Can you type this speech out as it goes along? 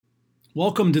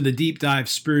Welcome to the Deep Dive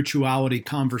Spirituality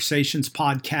Conversations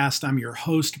podcast. I'm your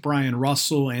host, Brian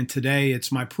Russell, and today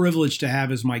it's my privilege to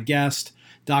have as my guest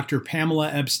Dr.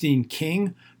 Pamela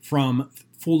Epstein-King from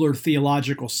Fuller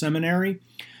Theological Seminary.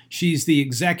 She's the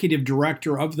executive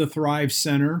director of the Thrive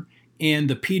Center and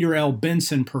the Peter L.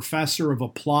 Benson Professor of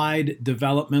Applied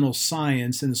Developmental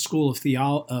Science in the School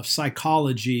of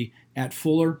Psychology at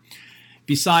Fuller.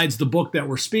 Besides the book that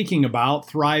we're speaking about,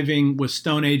 Thriving with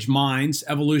Stone Age Minds,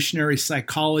 Evolutionary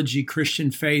Psychology,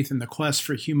 Christian Faith, and the Quest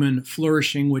for Human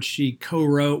Flourishing, which she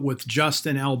co-wrote with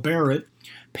Justin L. Barrett,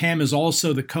 Pam is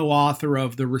also the co-author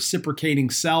of The Reciprocating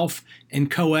Self and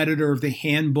co-editor of the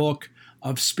Handbook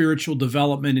of Spiritual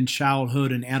Development in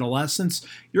Childhood and Adolescence.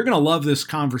 You're going to love this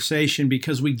conversation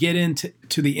because we get into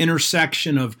the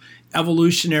intersection of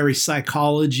evolutionary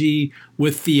psychology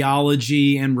with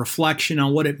theology and reflection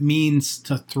on what it means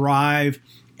to thrive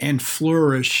and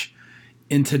flourish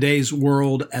in today's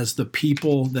world as the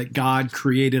people that God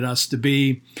created us to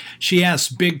be. She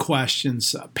asks big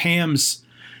questions. Pam's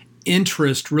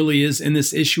interest really is in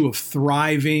this issue of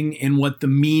thriving and what the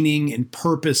meaning and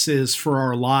purpose is for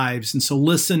our lives. And so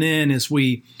listen in as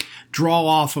we draw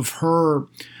off of her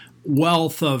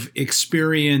wealth of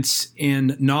experience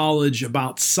and knowledge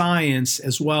about science,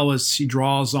 as well as she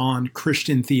draws on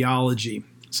Christian theology.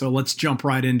 So let's jump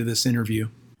right into this interview.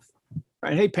 All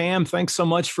right. Hey, Pam, thanks so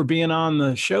much for being on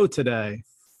the show today.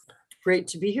 Great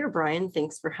to be here, Brian.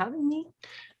 Thanks for having me.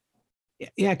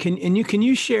 Yeah, can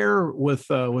you share with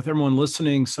everyone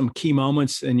listening some key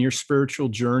moments in your spiritual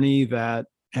journey that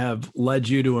have led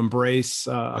you to embrace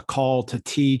a call to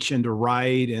teach and to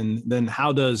write? And then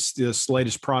how does this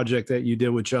latest project that you did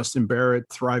with Justin Barrett,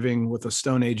 Thriving with a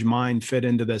Stone Age Mind, fit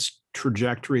into this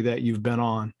trajectory that you've been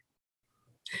on?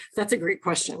 That's a great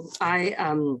question.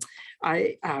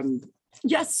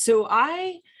 Yes. So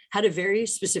I had a very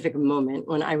specific moment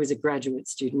when I was a graduate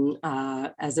student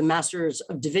as a Master's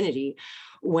of Divinity,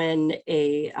 when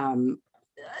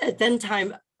at then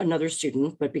time, another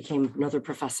student, but became another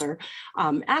professor,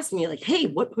 asked me like, hey,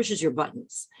 what pushes your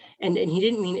buttons? And he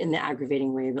didn't mean in the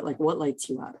aggravating way, but like, what lights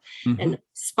you up? Mm-hmm. And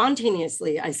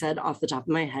spontaneously, I said off the top of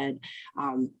my head,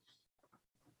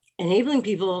 enabling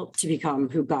people to become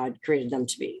who God created them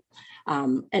to be.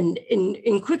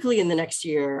 And quickly in the next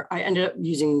year, I ended up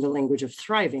using the language of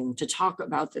thriving to talk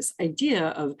about this idea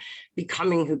of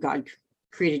becoming who God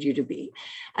created you to be.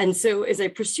 And so as I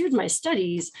pursued my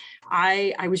studies,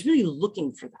 I was really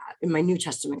looking for that in my New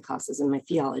Testament classes, in my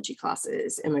theology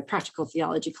classes, in my practical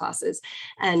theology classes.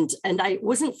 And I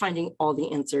wasn't finding all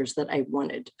the answers that I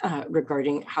wanted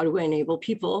regarding how do I enable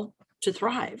people to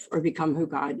thrive or become who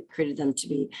God created them to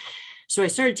be. So I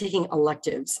started taking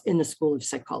electives in the School of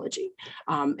Psychology.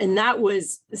 And that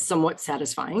was somewhat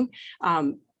satisfying,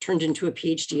 turned into a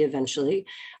PhD eventually.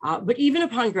 But even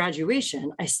upon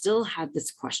graduation, I still had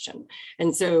this question.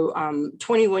 And so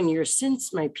 21 years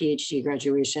since my PhD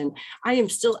graduation, I am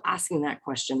still asking that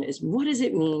question: is what does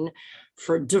it mean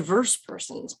for diverse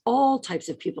persons, all types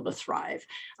of people, to thrive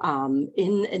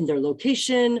in their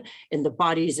location, in the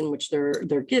bodies in which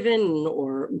they're given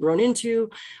or grown into,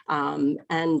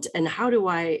 and how do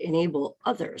I enable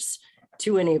others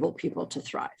to enable people to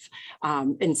thrive?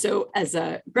 And so as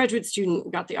a graduate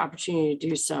student, got the opportunity to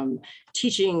do some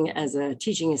teaching as a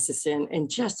teaching assistant,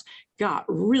 and just got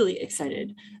really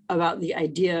excited about the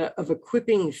idea of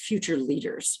equipping future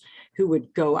leaders who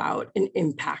would go out and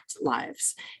impact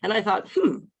lives. And I thought,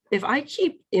 if I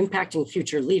keep impacting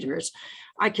future leaders,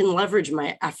 I can leverage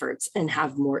my efforts and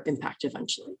have more impact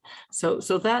eventually. So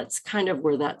that's kind of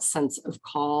where that sense of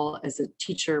call as a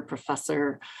teacher,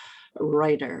 professor,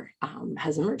 writer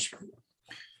has emerged from.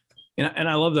 And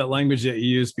I love that language that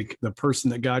you use, the person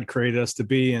that God created us to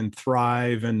be and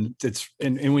thrive. And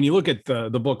and when you look at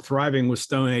the book Thriving with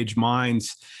Stone Age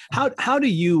Minds, how do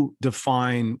you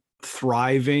define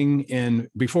thriving? And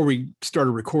before we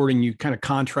started recording, you kind of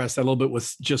contrast that a little bit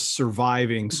with just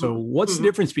surviving. So what's the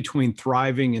difference between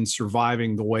thriving and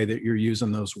surviving, the way that you're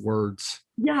using those words?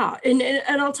 Yeah. And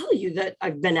I'll tell you that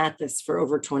I've been at this for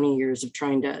over 20 years of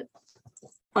trying to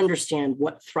understand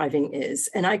what thriving is.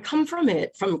 And I come from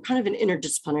it from kind of an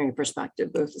interdisciplinary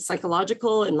perspective, both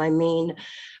psychological, and my main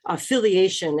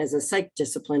affiliation as a psych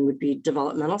discipline would be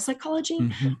developmental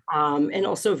psychology, and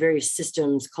also very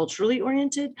systems culturally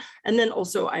oriented. And then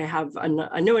also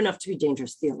I know enough to be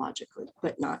dangerous theologically,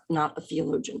 but not a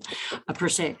theologian per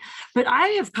se. But I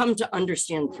have come to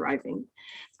understand thriving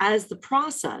as the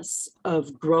process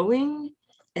of growing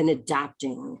and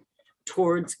adapting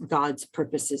towards God's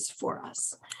purposes for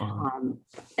us. Uh-huh.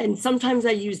 And sometimes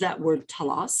I use that word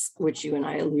telos, which you and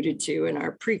I alluded to in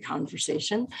our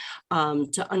pre-conversation,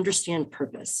 to understand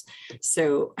purpose.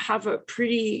 So have a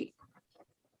pretty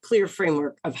clear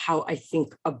framework of how I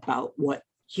think about what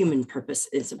human purpose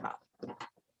is about.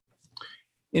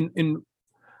 In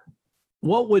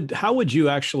how would you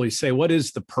actually say, what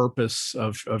is the purpose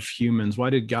of humans? Why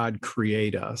did God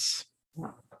create us?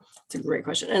 It's a great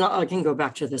question. And I can go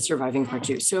back to the surviving part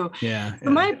too. So Yeah. for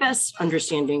my best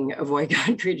understanding of why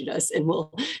God created us, and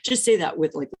we'll just say that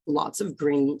with like lots of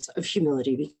grains of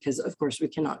humility, because of course we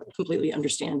cannot completely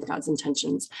understand God's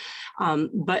intentions.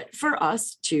 But for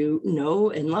us to know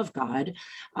and love God,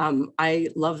 I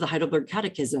love the Heidelberg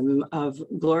Catechism of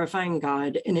glorifying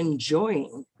God and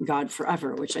enjoying God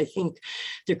forever, which I think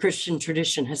the Christian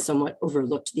tradition has somewhat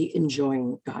overlooked the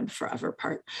enjoying God forever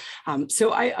part.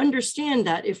 So I understand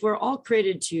that if we're all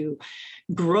created to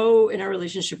grow in our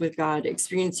relationship with God,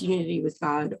 experience unity with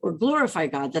God, or glorify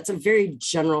God, that's a very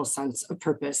general sense of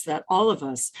purpose that all of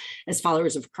us as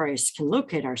followers of Christ can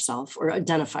locate ourselves or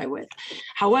identify with.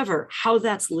 However, how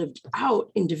that's lived out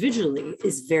individually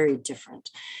is very different.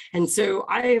 And so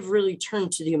I have really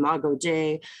turned to the Imago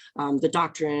Dei, the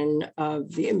doctrine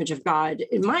of the image of God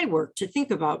in my work to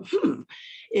think about,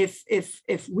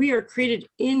 if we are created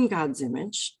in God's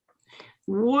image,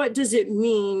 what does it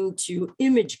mean to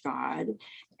image God?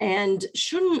 And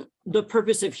shouldn't the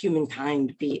purpose of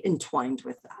humankind be entwined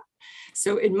with that?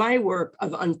 So in my work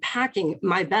of unpacking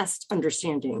my best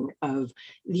understanding of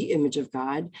the image of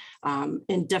God,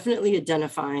 and definitely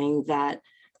identifying that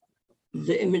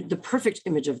the perfect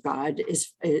image of God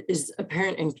is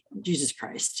apparent in Jesus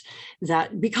Christ,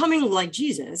 that becoming like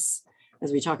Jesus,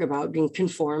 as we talk about being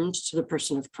conformed to the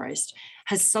person of Christ,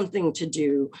 has something to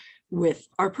do with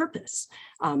our purpose,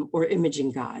 or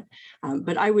imaging God.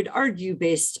 But I would argue,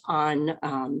 based on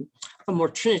a more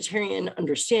Trinitarian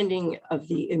understanding of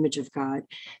the image of God,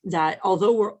 that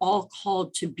although we're all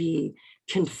called to be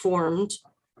conformed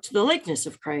to the likeness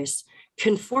of Christ,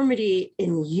 conformity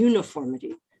and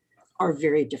uniformity are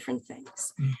very different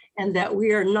things. And that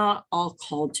we are not all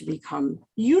called to become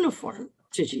uniform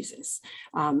to Jesus,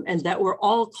 and that we're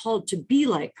all called to be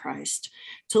like Christ,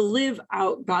 to live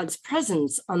out God's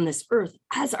presence on this earth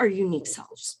as our unique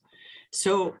selves.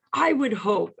 So I would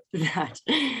hope that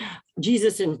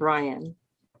Jesus and Brian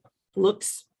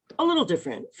looks a little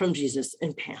different from Jesus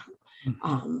and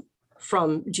Pam,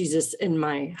 from Jesus and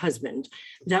my husband,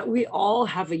 that we all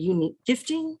have a unique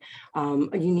gifting,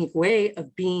 a unique way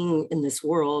of being in this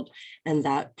world, and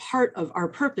that part of our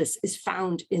purpose is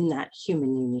found in that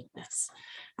human uniqueness.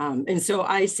 And so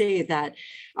I say that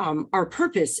our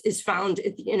purpose is found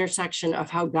at the intersection of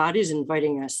how God is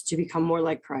inviting us to become more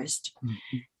like Christ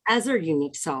as our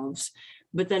unique selves,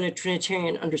 but then a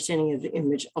Trinitarian understanding of the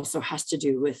image also has to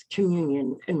do with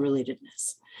communion and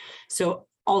relatedness. So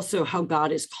also how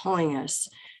God is calling us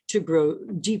to grow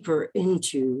deeper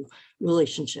into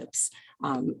relationships.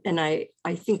 And I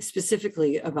think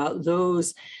specifically about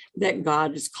those that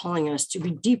God is calling us to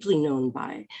be deeply known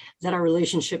by, that our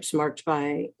relationships marked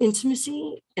by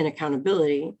intimacy and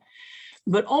accountability,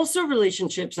 but also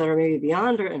relationships that are maybe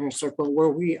beyond our inner circle where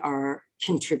we are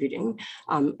contributing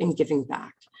and giving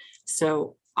back.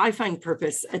 So I find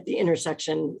purpose at the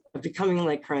intersection of becoming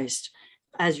like Christ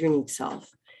as your unique self,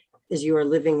 as you are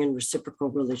living in reciprocal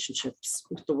relationships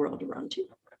with the world around you.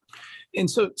 And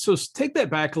so take that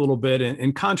back a little bit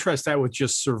and contrast that with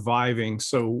just surviving.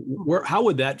 So how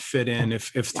would that fit in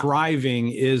if thriving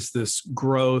is this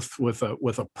growth with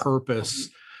a purpose?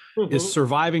 Is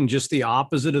surviving just the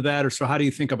opposite of that? Or so how do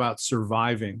you think about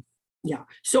surviving? Yeah,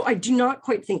 so I do not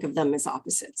quite think of them as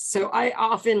opposites. So I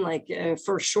often,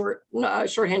 for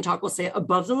shorthand talk, will say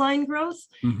above the line growth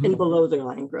and below the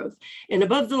line growth. And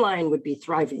above the line would be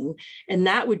thriving, and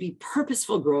that would be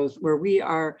purposeful growth, where we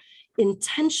are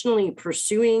intentionally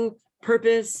pursuing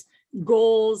purpose,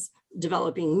 goals,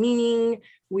 developing meaning.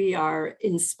 We are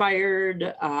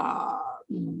inspired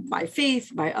by faith,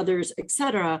 by others,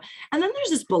 etc. And then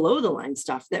there's this below the line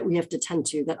stuff that we have to tend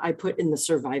to, that I put in the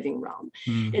surviving realm.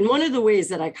 And one of the ways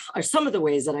that some of the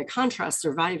ways that I contrast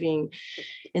surviving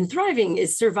and thriving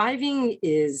is surviving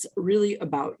is really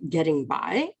about getting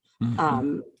by,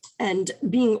 and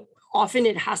often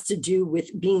it has to do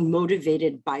with being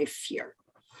motivated by fear.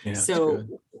 Yeah, so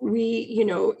we,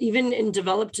 even in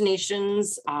developed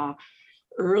nations,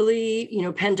 early,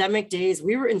 pandemic days,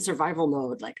 we were in survival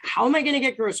mode. Like, how am I going to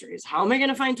get groceries? How am I going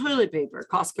to find toilet paper?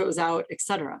 Costco's out,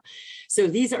 etc. So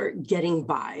these are getting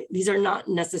by. These are not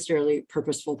necessarily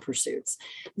purposeful pursuits.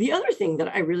 The other thing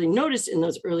that I really noticed in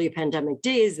those early pandemic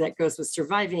days that goes with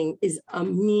surviving is a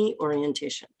me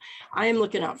orientation. I am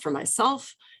looking out for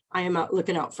myself. I am out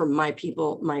looking out for my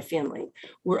people, my family,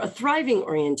 where a thriving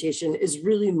orientation is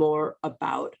really more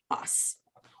about us,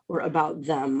 or about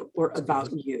them, or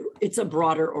about you. It's a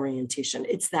broader orientation.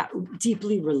 It's that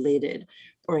deeply related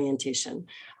orientation.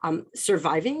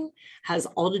 Surviving has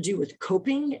all to do with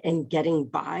coping and getting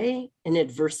by in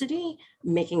adversity,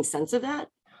 making sense of that,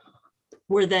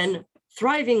 where then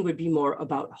thriving would be more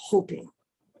about hoping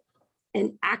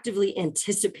and actively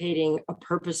anticipating a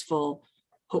purposeful,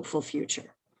 hopeful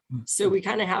future. So we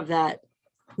kind of have that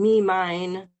me,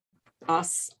 mine,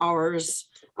 us, ours,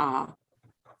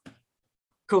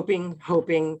 coping,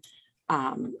 hoping,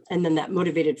 and then that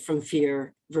motivated from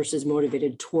fear versus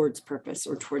motivated towards purpose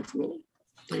or towards meaning.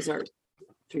 Those are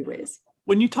 3 ways.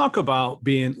 When you talk about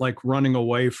being like running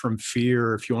away from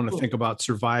fear, if you want to think about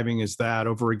surviving, is that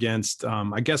over against,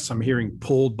 I guess I'm hearing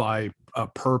pulled by a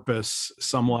purpose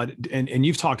somewhat. And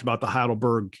you've talked about the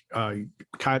Heidelberg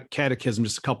Catechism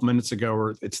just a couple minutes ago,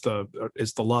 where it's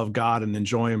the love God and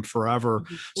enjoy him forever.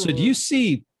 So do you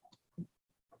see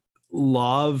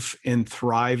love and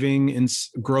thriving and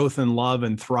growth and love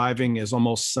and thriving as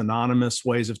almost synonymous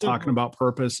ways of talking about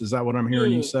purpose? Is that what I'm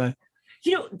hearing you say?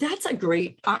 That's a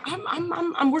great,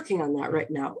 I'm working on that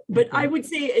right now, but I would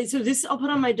say, so this, I'll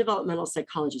put on my developmental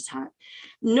psychologist hat.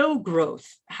 No growth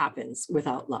happens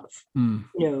without love.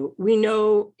 We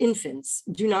know infants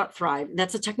do not thrive.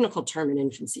 That's a technical term in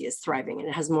infancy, is thriving, and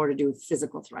it has more to do with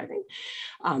physical thriving.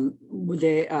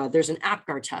 There's an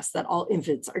APGAR test that all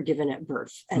infants are given at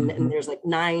birth, and there's like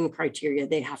 9 criteria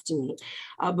they have to meet.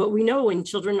 But we know when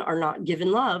children are not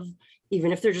given love,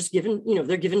 even if they're just given,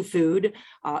 they're given food,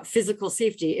 physical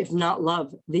safety, if not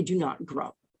love, they do not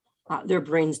grow. Their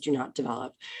brains do not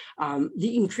develop.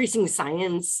 The increasing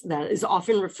science that is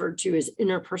often referred to as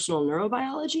interpersonal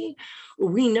neurobiology,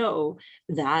 we know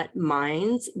that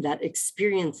minds that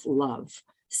experience love,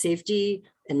 safety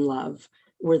and love,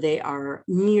 where they are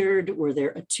mirrored, where they're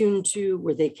attuned to,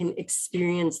 where they can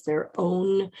experience their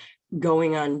own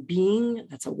going on being,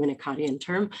 that's a Winnicottian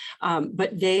term,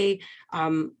 but they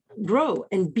grow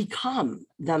and become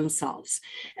themselves.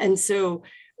 And so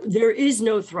there is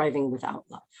no thriving without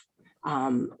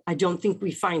love. I don't think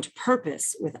we find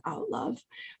purpose without love,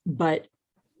 but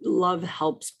love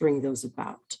helps bring those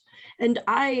about. And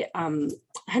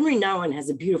Henry Nouwen has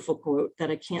a beautiful quote that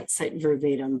I can't cite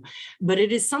verbatim, but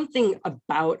it is something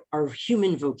about our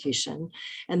human vocation,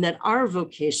 and that our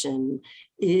vocation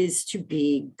is to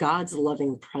be God's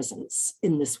loving presence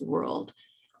in this world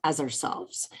as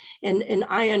ourselves. And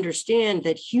I understand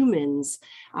that humans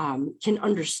can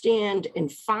understand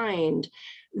and find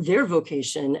their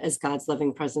vocation as God's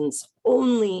loving presence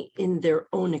only in their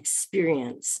own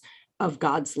experience of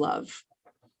God's love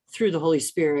through the Holy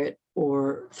Spirit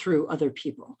or through other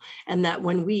people. And that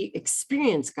when we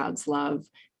experience God's love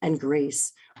and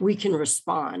grace, we can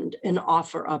respond and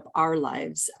offer up our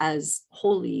lives as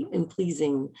holy and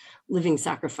pleasing living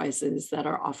sacrifices that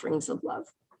are offerings of love.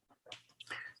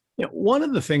 One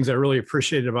of the things I really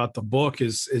appreciated about the book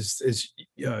is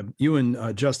you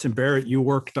and Justin Barrett, you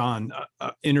worked on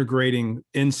integrating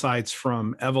insights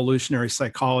from evolutionary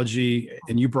psychology,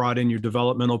 and you brought in your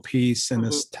developmental piece and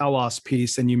this telos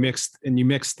piece, and you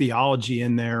mixed theology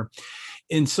in there.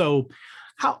 And so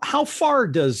how far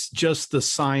does just the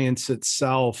science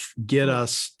itself get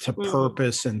us to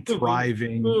purpose and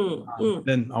thriving?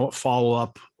 Then I'll follow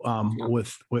up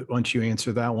with once you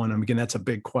answer that one. And again, that's a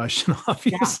big question,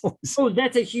 obviously. Yeah. Oh,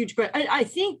 that's a huge question. I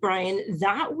think, Brian,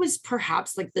 that was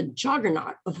perhaps like the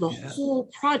juggernaut of the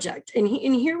whole project. And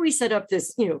here we set up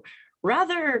this,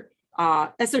 rather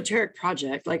esoteric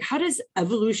project. Like, how does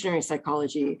evolutionary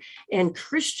psychology and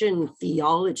Christian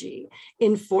theology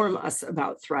inform us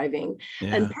about thriving?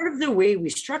 And part of the way we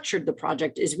structured the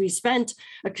project is we spent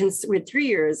with 3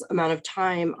 years amount of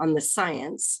time on the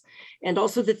science and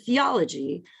also the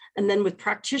theology, and then with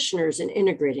practitioners and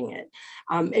integrating it.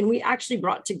 And we actually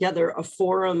brought together a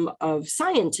forum of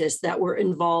scientists that were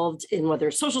involved in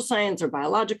whether social science or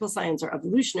biological science or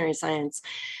evolutionary science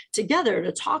together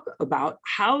to talk about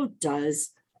how does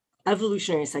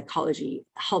evolutionary psychology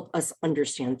help us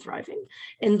understand thriving.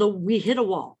 And we hit a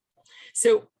wall.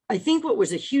 So I think what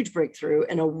was a huge breakthrough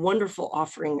and a wonderful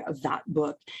offering of that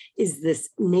book is this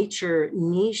nature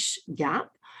niche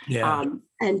gap Yeah.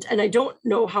 And I don't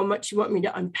know how much you want me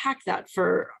to unpack that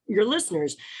for your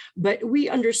listeners, but we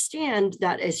understand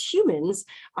that as humans,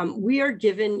 we are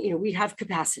given, we have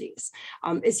capacities.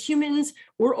 As humans,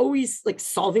 we're always like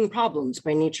solving problems.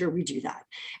 By nature, we do that.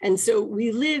 And so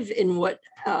we live in what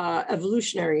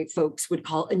evolutionary folks would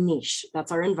call a niche.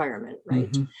 That's our environment,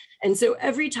 right? Mm-hmm. And so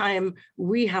every time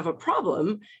we have a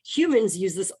problem, humans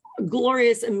use this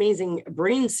glorious, amazing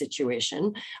brain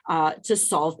situation to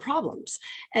solve problems.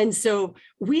 And so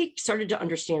we started to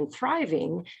understand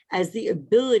thriving as the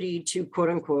ability to, quote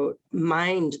unquote,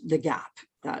 mind the gap,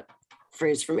 that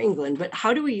phrase from England. But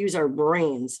how do we use our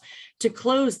brains to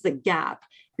close the gap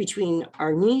between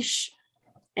our niche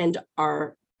and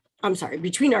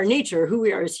between our nature, who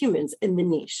we are as humans, and the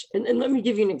niche? And let me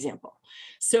give you an example.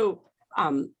 So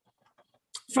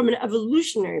from an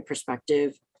evolutionary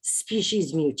perspective,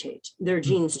 species mutate, their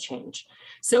genes change.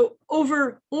 So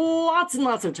over lots and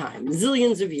lots of time,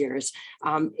 zillions of years,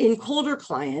 in colder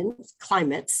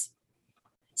climates,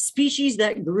 species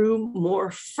that grew more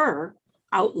fur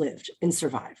outlived and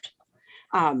survived.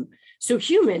 So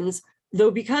humans,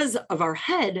 though because of our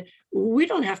head, we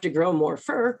don't have to grow more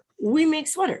fur, we make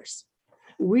sweaters.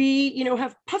 We,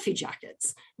 have puffy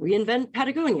jackets. We invent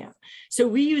Patagonia. So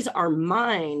we use our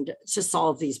mind to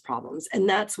solve these problems. And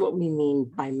that's what we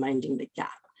mean by minding the gap.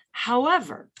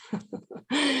 However,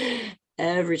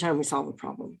 every time we solve a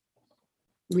problem,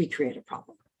 we create a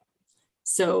problem.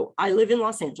 So I live in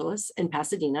Los Angeles and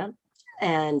Pasadena.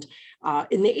 And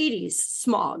in the 80s,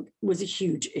 smog was a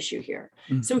huge issue here.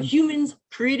 Mm-hmm. So humans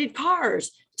created cars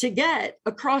to get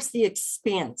across the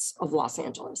expanse of Los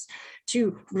Angeles,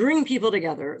 to bring people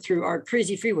together through our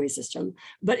crazy freeway system.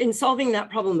 But in solving that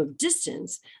problem of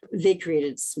distance, they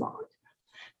created smog.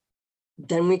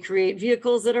 Then we create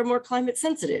vehicles that are more climate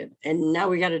sensitive. And now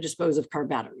we got to dispose of car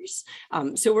batteries.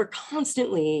 So we're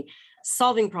constantly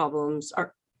solving problems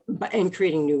and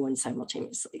creating new ones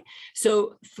simultaneously.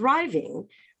 So thriving,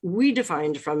 we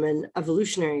defined from an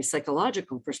evolutionary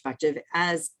psychological perspective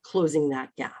as closing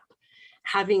that gap,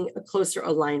 having a closer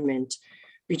alignment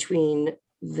between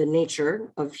the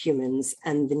nature of humans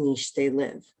and the niche they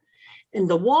live. And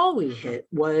the wall we hit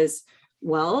was,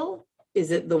 well, is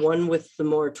it the one with the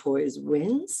more toys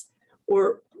wins?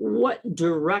 Or what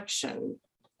direction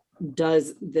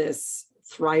does this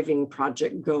thriving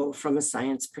project go from a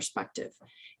science perspective,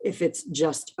 if it's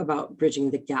just about bridging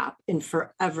the gap and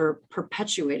forever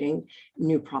perpetuating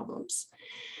new problems?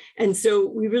 And so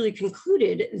we really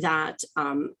concluded that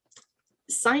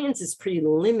science is pretty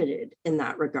limited in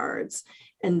that regards,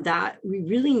 and that we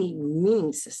really need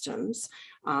meaning systems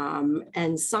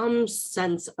and some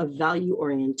sense of value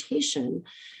orientation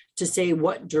to say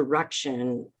what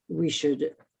direction we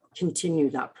should continue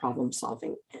that problem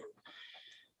solving in.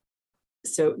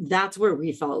 So that's where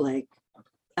we felt like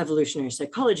evolutionary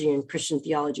psychology and Christian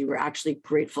theology were actually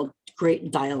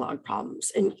great dialogue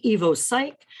problems. And Evo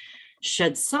Psych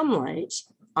shed some light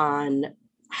on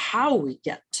how we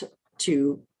get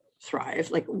to thrive,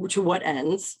 like to what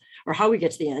ends, or how we get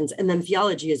to the ends. And then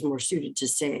theology is more suited to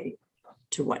say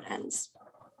to what ends.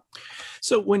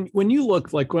 So when you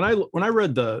look, like when I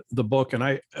read the book, and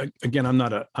I'm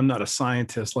not a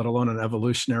scientist, let alone an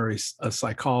evolutionary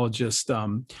psychologist.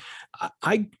 When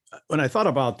I thought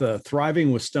about the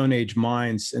thriving with Stone Age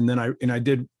minds, and then I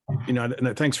did,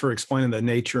 and thanks for explaining the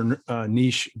nature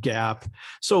niche gap.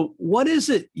 So what is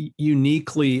it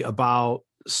uniquely about,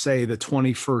 say, the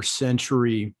 21st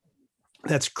century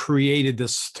that's created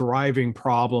this thriving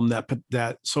problem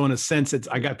that so in a sense,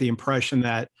 I got the impression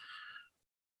that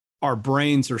our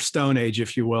brains are Stone Age,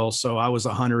 if you will. So I was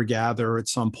a hunter-gatherer at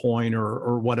some point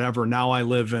or whatever. Now I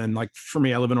live in, like, for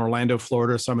me, I live in Orlando,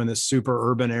 Florida. So I'm in this super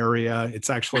urban area.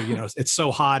 It's actually, it's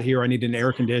so hot here. I need an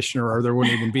air conditioner, or there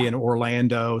wouldn't even be in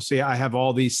Orlando. So yeah, I have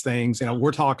all these things.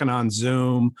 We're talking on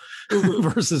Zoom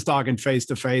versus talking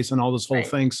face-to-face and all this whole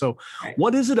thing. So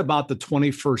what is it about the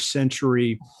 21st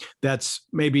century that's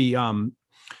maybe,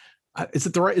 is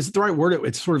it the right word?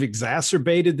 It's sort of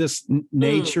exacerbated this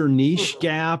nature niche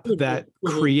gap that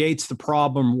creates the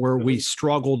problem where we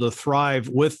struggle to thrive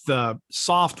with the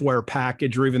software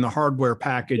package or even the hardware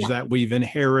package that we've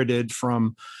inherited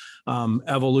from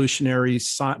evolutionary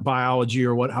biology,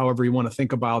 or however you want to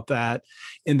think about that.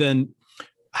 And then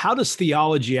how does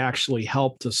theology actually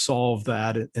help to solve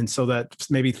that? And so that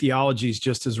maybe theology is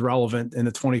just as relevant in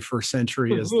the 21st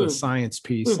century as the science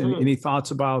piece. Any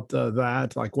thoughts about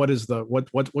that? Like,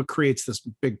 what creates this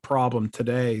big problem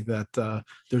today that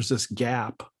there's this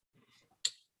gap?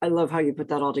 I love how you put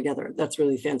that all together. That's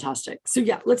really fantastic. So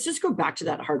yeah, let's just go back to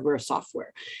that hardware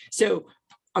software. So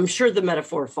I'm sure the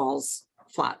metaphor falls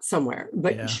flat somewhere.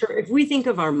 But Yeah. sure, if we think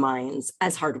of our minds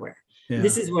as hardware,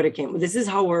 this is what it came with. This is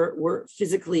how we're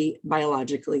physically,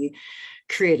 biologically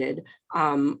created.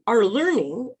 Our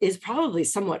learning is probably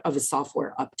somewhat of a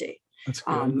software update. That's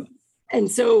good. And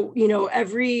so,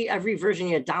 every version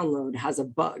you download has a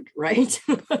bug, right?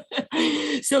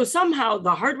 So somehow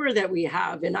the hardware that we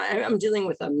have, and I'm dealing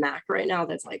with a Mac right now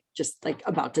that's just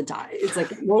about to die. It's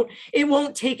like it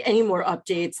won't take any more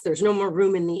updates. There's no more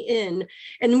room in the inn.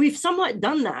 And we've somewhat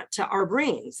done that to our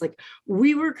brains. Like,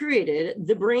 we were created,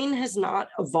 the brain has not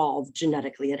evolved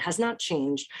genetically. It has not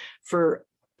changed for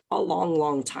a long,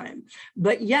 long time.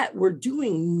 But yet we're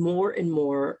doing more and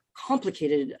more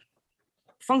complicated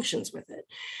functions with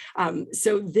it.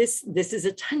 So this is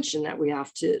a tension that we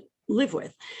have to live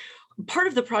with. Part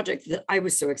of the project that I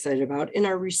was so excited about in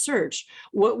our research,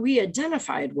 what we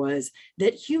identified was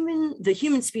that the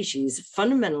human species,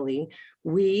 fundamentally,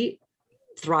 we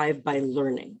thrive by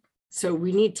learning. So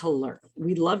we need to learn.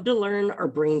 We love to learn. Our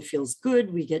brain feels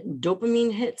good. We get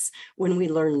dopamine hits when we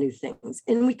learn new things.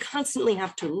 And we constantly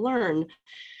have to learn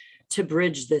to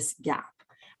bridge this gap.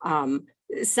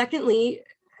 Secondly,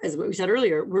 as what we said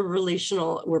earlier, we're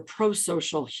relational, we're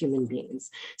pro-social human beings.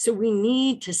 So we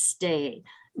need to stay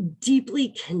deeply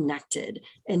connected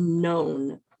and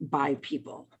known by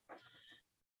people.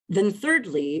 Then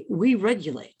thirdly, we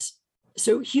regulate.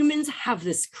 So humans have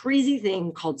this crazy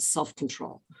thing called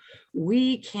self-control.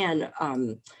 We can,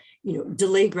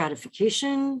 delay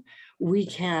gratification. We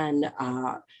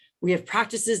have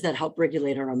practices that help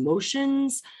regulate our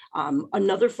emotions.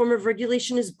 Another form of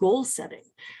regulation is goal setting.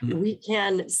 We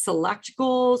can select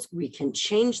goals, we can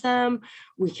change them,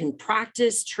 we can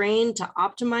practice, train to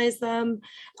optimize them.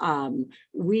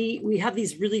 We have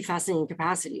these really fascinating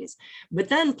capacities. But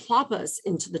then plop us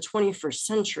into the 21st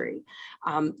century.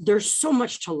 There's so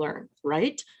much to learn,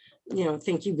 right?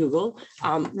 Thank you, Google.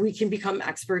 We can become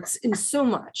experts in so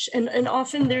much. And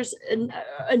often there's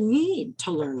a need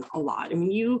to learn a lot. I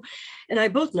mean, you and I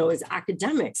both know as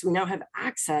academics, we now have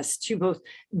access to both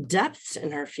depth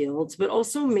in our fields, but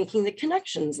also making the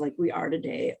connections like we are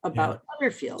today about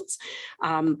other fields.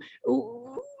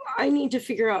 I need to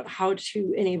figure out how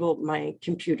to enable my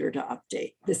computer to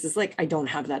update. This is I don't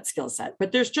have that skill set,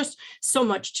 but there's just so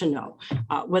much to know,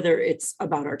 whether it's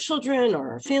about our children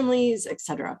or our families, et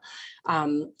cetera.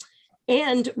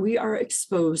 And we are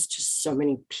exposed to so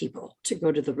many people to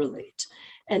go to the relate.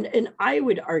 And I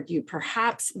would argue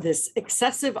perhaps this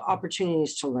excessive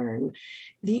opportunities to learn,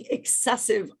 the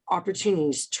excessive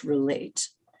opportunities to relate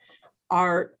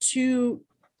are two,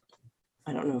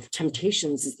 I don't know if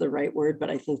temptations is the right word, but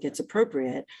I think it's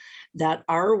appropriate, that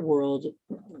our world,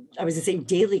 I was gonna say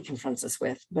daily confronts us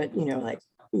with, but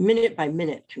minute by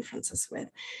minute confronts us with.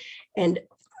 And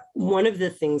one of the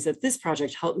things that this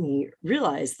project helped me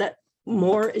realize that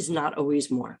more is not always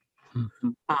more.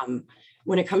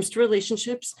 When it comes to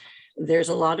relationships, there's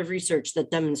a lot of research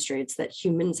that demonstrates that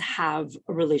humans have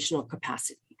a relational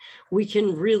capacity. We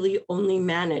can really only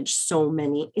manage so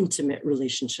many intimate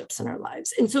relationships in our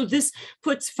lives. And so this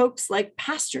puts folks like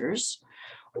pastors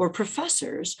or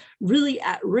professors really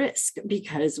at risk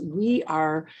because we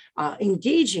are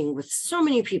engaging with so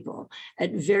many people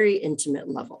at very intimate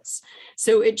levels.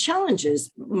 So it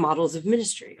challenges models of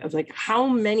ministry of how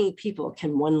many people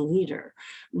can one leader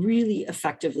really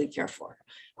effectively care for?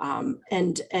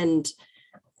 And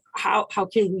how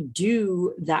can we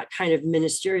do that kind of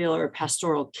ministerial or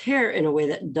pastoral care in a way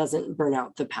that doesn't burn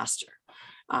out the pastor?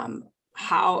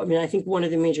 I think one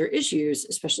of the major issues,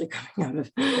 especially coming out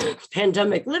of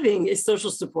pandemic living, is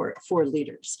social support for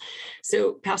leaders.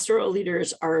 So pastoral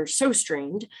leaders are so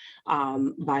strained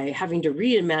by having to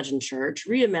reimagine church,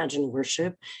 reimagine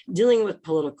worship, dealing with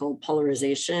political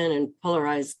polarization and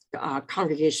polarized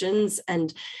congregations,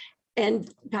 and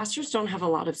pastors don't have a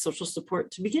lot of social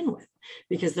support to begin with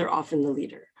because they're often the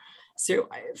leader. So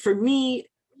for me,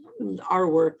 our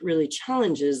work really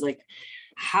challenges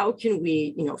how can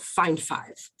we, find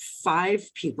five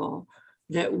people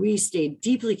that we stay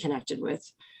deeply connected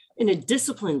with in a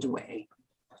disciplined way,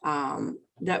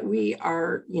 that we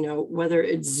are, whether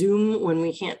it's Zoom when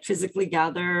we can't physically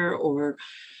gather or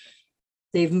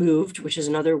they've moved, which is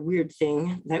another weird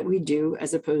thing that we do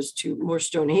as opposed to more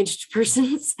stone-aged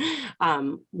persons.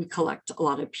 We collect a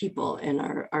lot of people in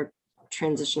our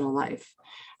transitional life.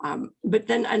 But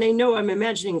then, and I know I'm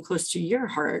imagining close to your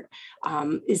heart,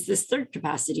 is this third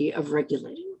capacity of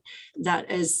regulating, that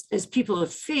as people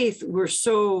of faith, we're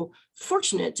so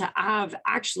fortunate to have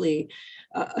actually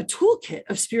a toolkit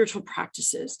of spiritual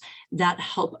practices that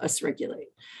help us regulate.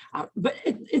 But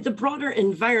at the broader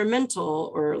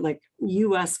environmental or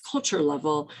US culture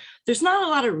level, there's not a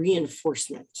lot of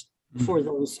reinforcement for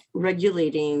those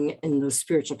regulating and those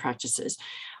spiritual practices.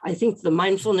 I think the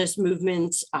mindfulness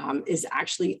movement is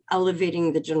actually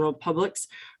elevating the general public's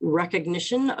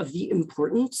recognition of the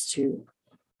importance to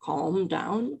calm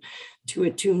down, to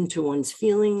attune to one's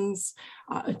feelings,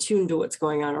 attune to what's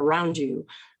going on around you.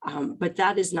 But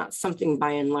that is not something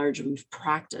by and large we've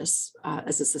practiced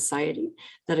as a society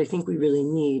that I think we really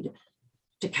need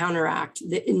to counteract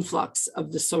the influx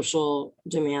of the social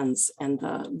demands and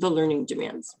the learning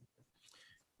demands.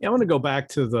 Yeah, I want to go back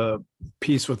to the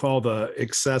piece with all the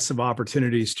excessive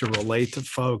opportunities to relate to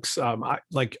folks.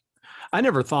 I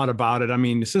never thought about it. I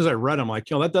mean, as soon as I read them, like,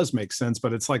 that does make sense.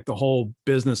 But it's like the whole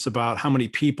business about how many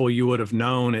people you would have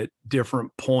known at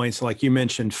different points. Like you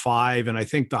mentioned 5, and I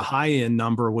think the high end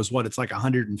number was it's like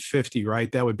 150, right?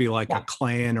 That would be like a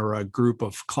clan or a group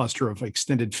of cluster of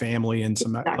extended family and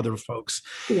some other folks.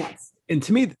 Yes. And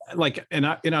to me, like, and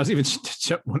I was even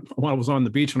when I was on the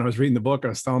beach when I was reading the book, I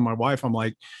was telling my wife, I'm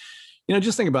like,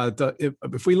 just think about it.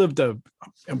 If we lived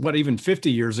even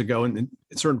 50 years ago in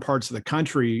certain parts of the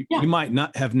country, you might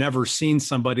not have never seen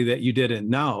somebody that you didn't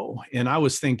know. And I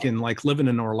was thinking, like, living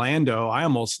in Orlando, I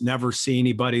almost never see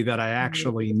anybody that I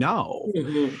actually know.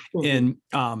 And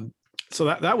so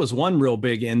that was one real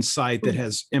big insight that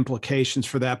has implications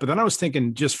for that. But then I was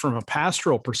thinking just from a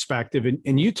pastoral perspective,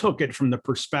 and you took it from the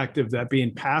perspective that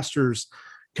being pastors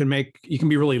you can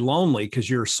be really lonely because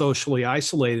you're socially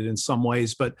isolated in some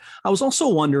ways. But I was also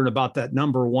wondering about that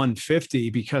number 150,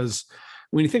 because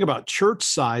when you think about church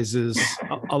sizes,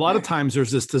 a lot of times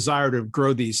there's this desire to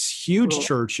grow these huge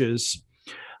churches.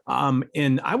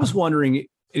 And I was wondering,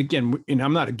 again,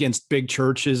 I'm not against big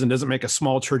churches, and doesn't make a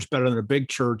small church better than a big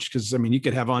church, because I mean, you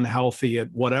could have unhealthy at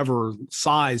whatever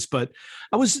size. But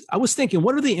I was thinking,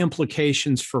 what are the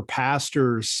implications for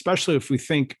pastors, especially if we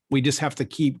think we just have to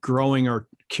keep growing our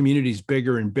communities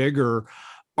bigger and bigger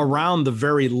around the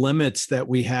very limits that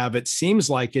we have? It seems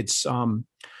like it's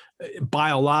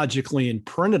biologically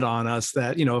imprinted on us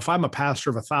that, if I'm a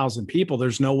pastor of 1,000 people,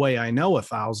 there's no way I know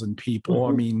 1,000 people.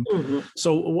 I mean,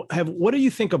 so what do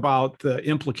you think about the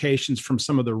implications from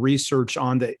some of the research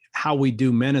on how we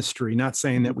do ministry? Not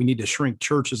saying that we need to shrink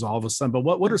churches all of a sudden, but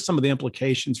what are some of the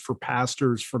implications for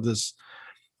pastors for this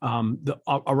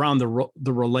around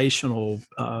the relational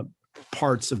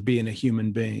parts of being a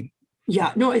human being?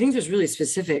 Yeah, no, I think there's really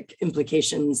specific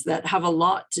implications that have a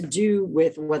lot to do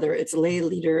with whether it's lay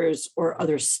leaders or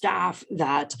other staff,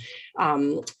 that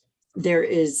there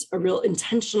is a real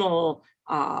intentional,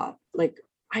 I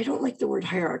don't like the word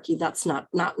hierarchy. That's not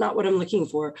what I'm looking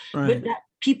for, but that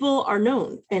people are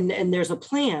known, and there's a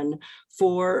plan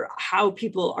for how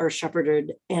people are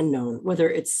shepherded and known, whether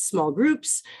it's small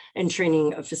groups and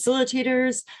training of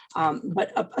facilitators.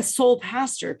 But a sole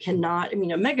pastor cannot, a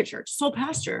megachurch, sole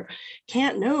pastor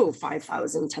can't know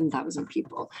 5,000, 10,000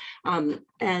 people.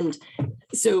 And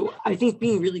so I think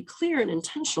being really clear and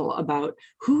intentional about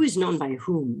who is known by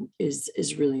whom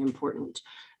is really important.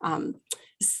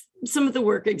 Some of the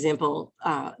work example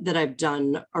that I've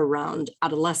done around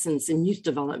adolescence and youth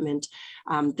development,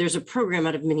 there's a program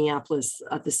out of Minneapolis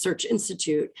at the Search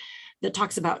Institute that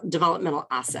talks about developmental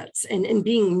assets, and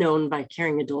being known by a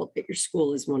caring adult at your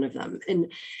school is one of them.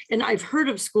 And I've heard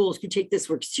of schools who take this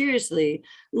work seriously,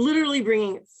 literally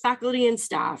bringing faculty and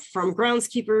staff from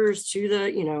groundskeepers to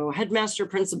the headmaster,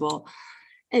 principal,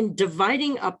 and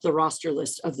dividing up the roster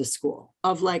list of the school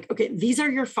of like, okay, these are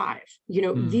your 5,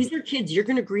 these are kids you're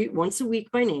going to greet once a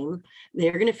week by name.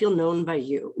 They're going to feel known by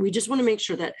you. We just want to make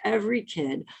sure that every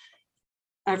kid,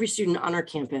 every student on our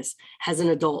campus has an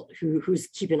adult who's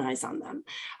keeping eyes on them.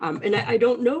 And I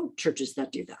don't know churches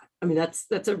that do that.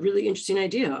 That's a really interesting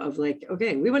idea of like,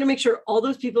 okay, we want to make sure all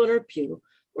those people in our pew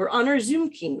or on our Zoom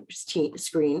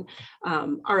screen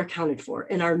are accounted for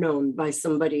and are known by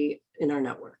somebody in our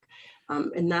network.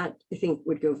 And that, I think,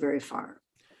 would go very far.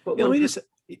 But I was going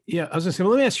to say,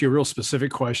 well, let me ask you a real specific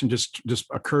question. Just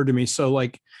occurred to me. So,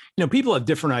 people have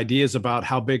different ideas about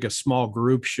how big a small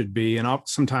group should be, and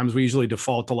sometimes we usually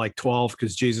default to like 12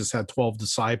 because Jesus had 12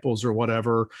 disciples or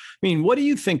whatever. What do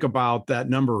you think about that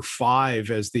number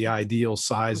 5 as the ideal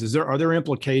size? Are there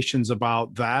implications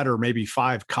about that, or maybe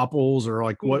 5 couples, or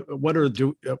like what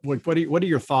are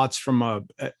your thoughts from a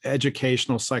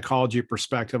educational psychology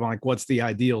perspective on like what's the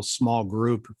ideal small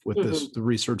group with the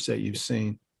research that you've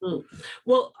seen?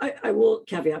 Well, I will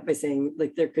caveat by saying,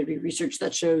 like, there could be research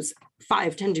that shows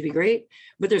 5 tend to be great,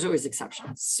 but there's always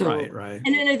exceptions. So, right.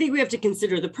 And I think we have to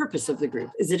consider the purpose of the group.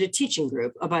 Is it a teaching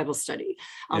group, a Bible study?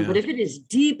 But if it is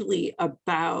deeply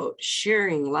about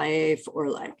sharing life, or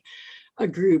like a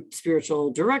group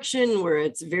spiritual direction where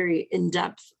it's very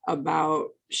in-depth about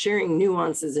sharing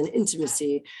nuances and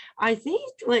intimacy, I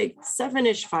think like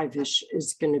 7-ish, 5-ish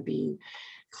is going to be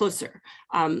closer.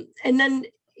 And then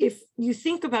if you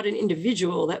think about an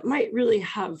individual that might really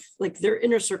have like their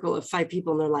inner circle of 5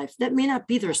 people in their life, that may not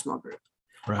be their small group.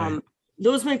 Right.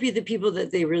 Those might be the people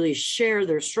that they really share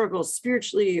their struggles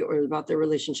spiritually or about their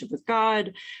relationship with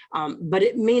God. But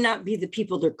it may not be the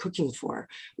people they're cooking for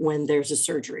when there's a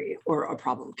surgery or a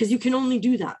problem, because you can only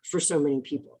do that for so many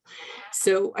people.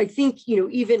 So I think,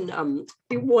 even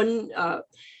one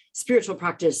spiritual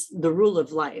practice, the rule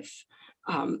of life,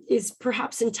 is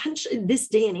perhaps intentional. This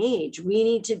day and age, we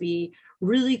need to be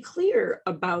really clear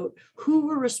about who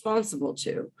we're responsible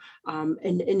to,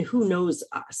 and who knows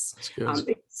us.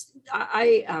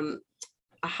 I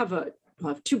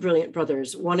have 2 brilliant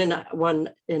brothers. One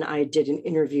and I did an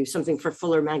interview, something for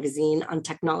Fuller magazine on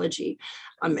technology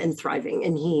and thriving.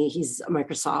 And he's a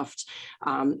Microsoft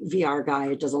VR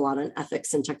guy, does a lot on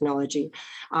ethics and technology.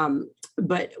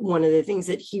 But one of the things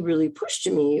that he really pushed to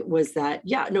me was that,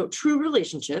 true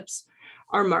relationships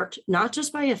are marked not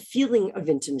just by a feeling of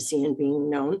intimacy and being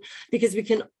known, because we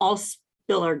can all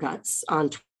spill our guts on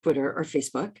Twitter or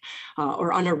Facebook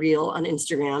or on a reel on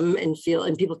Instagram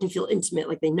and people can feel intimate,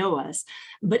 like they know us,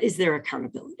 but is there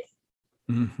accountability?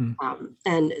 Mm-hmm.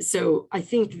 And so I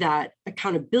think that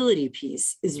accountability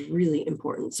piece is really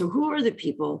important. So who are the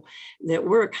people that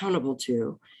we're accountable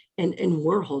to and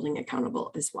we're holding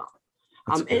accountable as well?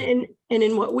 And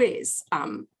in what ways?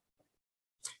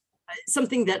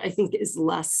 Something that I think is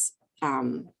less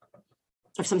of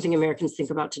something Americans think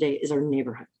about today is our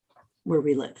neighborhood, where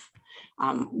we live.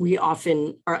 We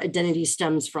often, our identity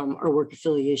stems from our work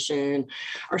affiliation,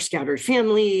 our scattered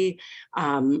family,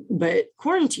 but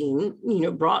quarantine,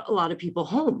 brought a lot of people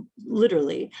home,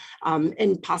 literally,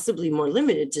 and possibly more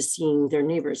limited to seeing their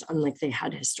neighbors, unlike they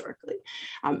had historically.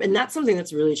 And that's something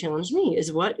that's really challenged me,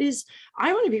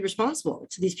 I want to be responsible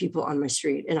to these people on my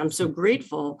street. And I'm so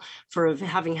grateful for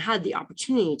having had the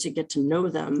opportunity to get to know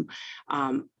them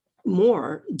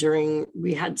more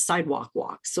we had sidewalk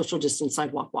walks, social distance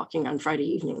sidewalk walking on Friday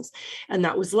evenings. And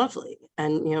that was lovely.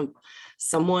 And,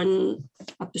 someone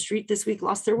up the street this week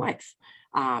lost their wife.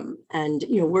 And,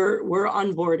 we're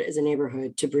on board as a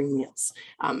neighborhood to bring meals.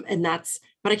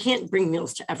 But I can't bring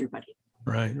meals to everybody.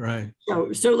 Right.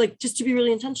 So like, just to be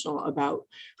really intentional about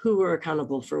who we're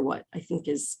accountable for what I think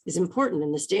is important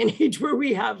in this day and age where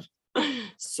we have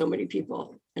so many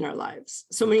people in our lives,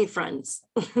 so many friends.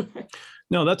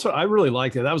 No, that's what I really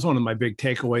liked it. That was one of my big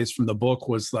takeaways from the book,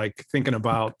 was like thinking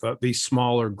about these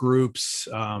smaller groups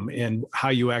and how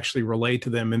you actually relate to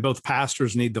them. And both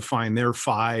pastors need to find their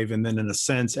 5. And then in a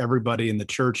sense, everybody in the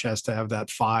church has to have that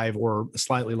 5 or a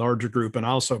slightly larger group. And I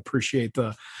also appreciate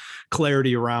the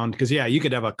clarity around, because you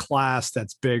could have a class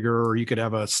that's bigger, or you could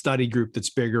have a study group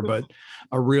that's bigger, but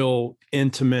a real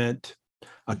intimate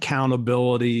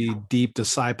accountability, deep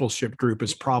discipleship group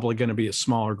is probably going to be a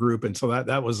smaller group. And so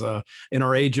that was in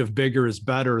our age of bigger is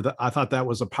better. I thought that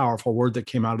was a powerful word that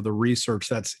came out of the research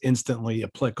that's instantly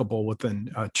applicable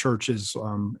within churches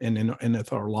and in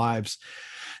our lives.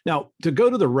 Now, to go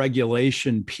to the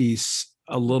regulation piece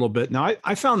a little bit. Now,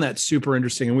 I found that super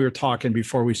interesting. And we were talking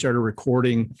before we started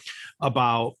recording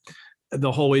about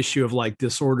the whole issue of like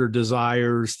disordered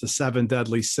desires, the 7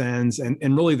 deadly sins, and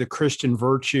really the Christian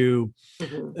virtue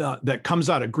that comes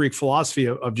out of Greek philosophy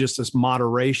of just this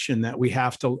moderation, that we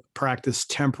have to practice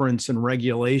temperance and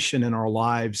regulation in our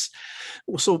lives.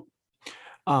 So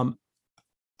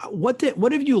what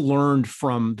have you learned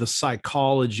from the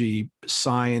psychology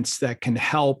science that can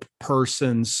help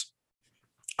persons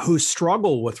who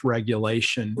struggle with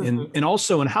regulation, and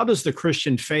also, and how does the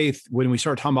Christian faith, when we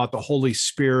start talking about the Holy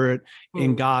Spirit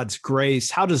and God's grace,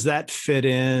 how does that fit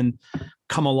in,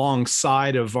 come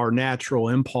alongside of our natural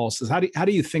impulses? How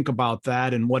do you think about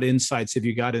that, and what insights have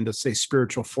you got into, say,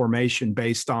 spiritual formation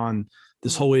based on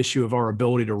this whole issue of our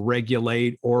ability to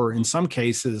regulate, or in some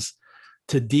cases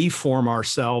to deform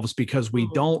ourselves because we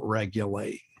don't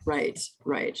regulate? Right.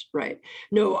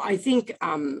 No, I think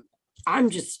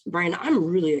Brian, I'm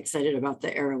really excited about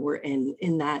the era we're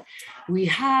in that we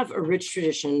have a rich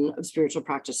tradition of spiritual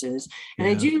practices. And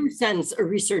I do sense a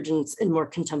resurgence in more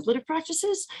contemplative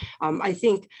practices. I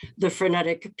think the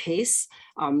frenetic pace,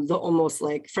 the almost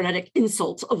like frenetic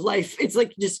insult of life, it's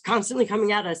like just constantly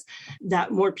coming at us,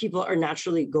 that more people are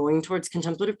naturally going towards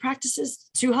contemplative practices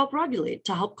to help regulate,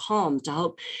 to help calm, to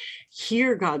help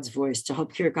hear God's voice, to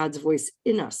help hear God's voice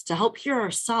in us, to help hear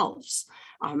ourselves.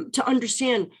 To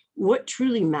understand what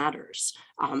truly matters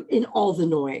in all the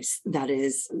noise that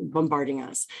is bombarding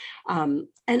us. And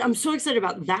I'm so excited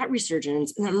about that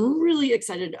resurgence. And I'm really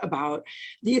excited about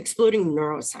the exploding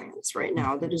neuroscience right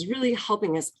now that is really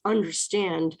helping us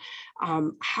understand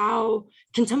how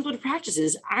contemplative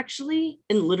practices actually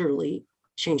and literally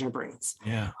change our brains.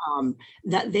 Yeah.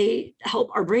 That they help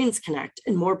our brains connect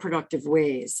in more productive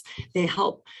ways. They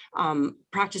help,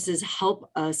 practices help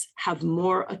us have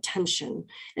more attention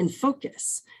and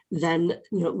focus than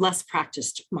less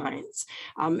practiced minds.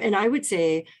 And I would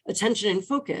say attention and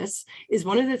focus is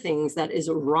one of the things that is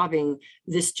robbing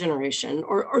this generation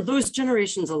or those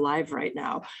generations alive right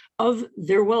now of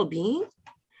their well-being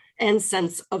and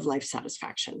sense of life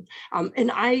satisfaction.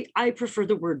 And I prefer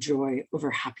the word joy over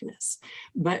happiness.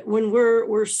 But when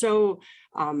we're so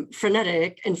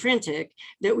frenetic and frantic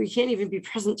that we can't even be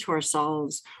present to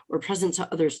ourselves or present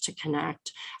to others to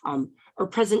connect, or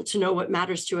present to know what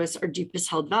matters to us, our deepest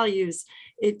held values,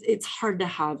 it's hard to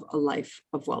have a life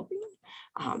of well-being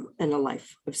and a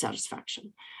life of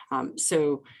satisfaction.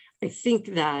 So I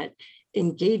think that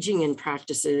engaging in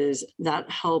practices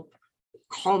that help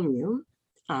calm you,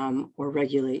 or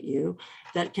regulate you,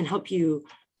 that can help you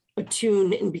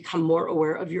attune and become more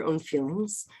aware of your own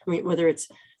feelings. I mean, whether it's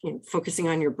focusing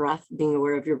on your breath, being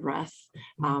aware of your breath,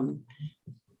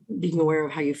 being aware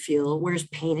of how you feel. Where's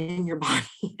pain in your body?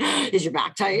 Is your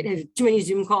back tight? Have too many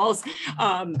Zoom calls?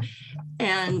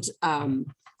 And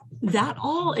that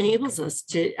all enables us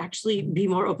to actually be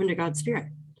more open to God's Spirit.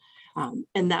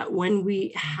 And that when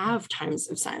we have times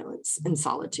of silence and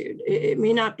solitude, it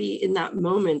may not be in that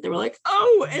moment that we're like,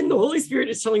 oh, and the Holy Spirit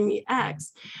is telling me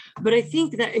X, but I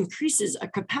think that increases a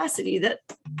capacity that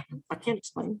I can't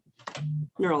explain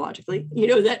neurologically,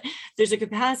 that there's a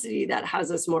capacity that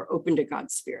has us more open to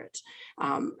God's Spirit.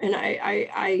 And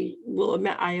I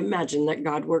imagine that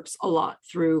God works a lot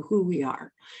through who we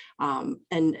are. And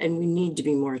we need to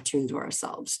be more attuned to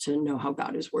ourselves to know how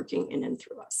God is working in and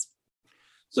through us.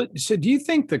 So do you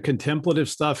think the contemplative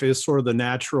stuff is sort of the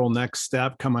natural next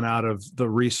step coming out of the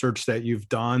research that you've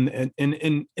done?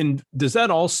 And does that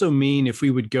also mean if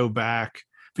we would go back,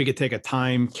 if we could take a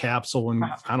time capsule and,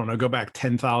 I don't know, go back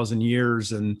 10,000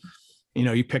 years and,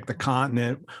 you pick the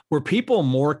continent, were people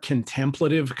more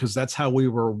contemplative because that's how we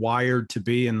were wired to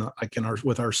be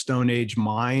with our Stone Age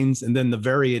minds? And then the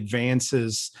very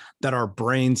advances that our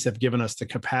brains have given us the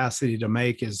capacity to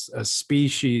make as a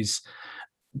species,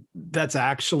 that's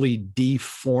actually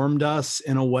deformed us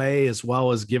in a way, as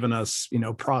well as given us,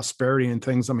 prosperity and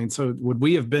things. I mean, so would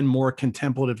we have been more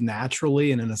contemplative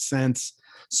naturally, and in a sense,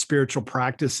 spiritual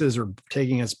practices are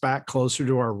taking us back closer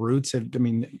to our roots?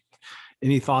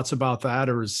 Any thoughts about that,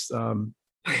 or is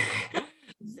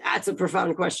That's a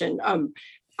profound question. I'm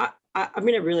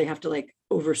going to really have to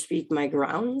overspeak my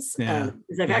grounds,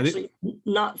 because I've actually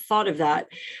not thought of that.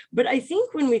 But I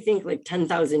think when we think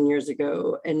 10,000 years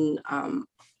ago, and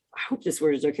I hope this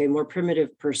word is okay, more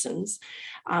primitive persons,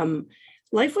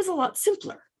 life was a lot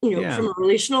simpler, from a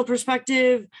relational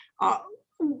perspective.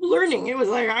 Learning, it was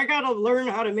I got to learn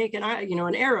how to make an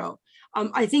arrow.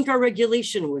 I think our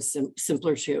regulation was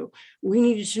simpler too. We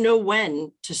needed to know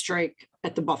when to strike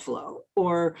at the buffalo,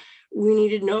 or we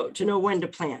needed to know when to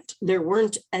plant. There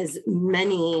weren't as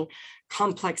many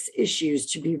complex issues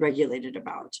to be regulated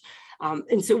about.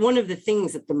 And so one of the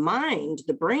things that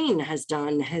the brain has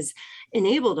done has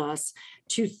enabled us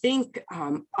to think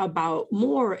about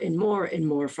more and more and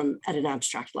more from at an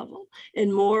abstract level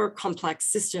and more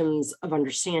complex systems of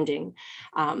understanding.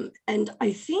 And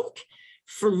I think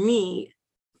for me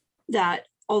that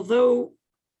although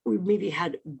we maybe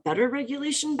had better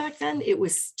regulation back then, it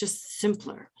was just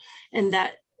simpler. And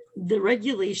that the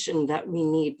regulation that we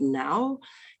need now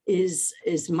is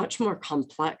much more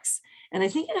complex. And I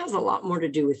think it has a lot more to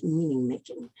do with meaning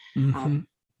making,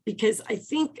 because I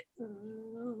think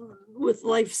with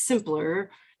life simpler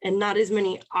and not as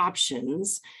many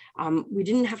options, we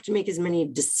didn't have to make as many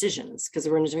decisions because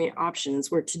there weren't as many options.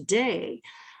 Where today,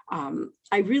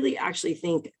 I really actually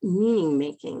think meaning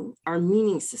making, our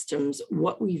meaning systems,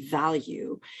 what we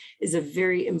value, is a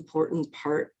very important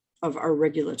part of our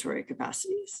regulatory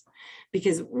capacities.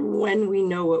 Because when we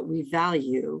know what we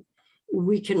value,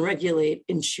 we can regulate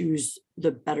and choose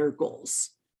the better goals,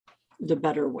 the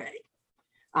better way.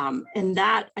 And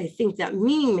that, I think that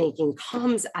meaning making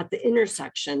comes at the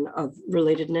intersection of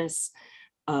relatedness,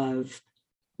 of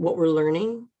what we're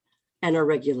learning, and our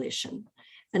regulation.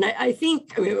 And I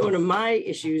think, one of my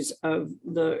issues of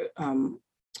the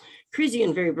crazy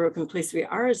and very broken place we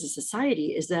are as a society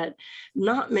is that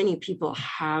not many people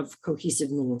have cohesive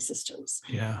meaning systems.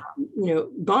 Yeah.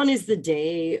 Gone is the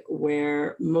day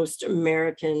where most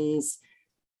Americans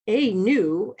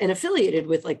new and affiliated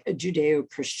with like a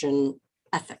Judeo-Christian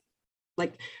ethic.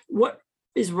 Like what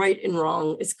is right and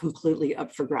wrong is completely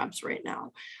up for grabs right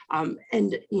now.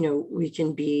 And, we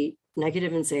can be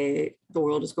negative and say the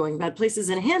world is going bad places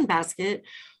in a handbasket,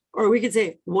 or we could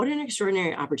say, what an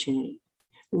extraordinary opportunity.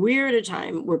 We're at a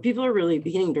time where people are really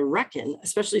beginning to reckon,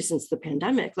 especially since the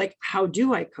pandemic, like, how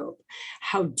do I cope?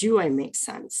 How do I make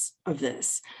sense of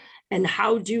this? And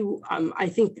how do, I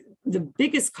think the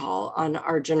biggest call on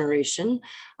our generation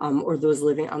or those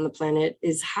living on the planet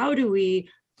is, how do we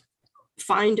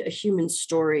find a human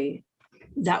story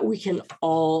that we can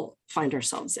all find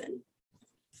ourselves in,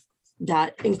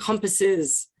 that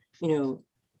encompasses,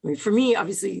 for me,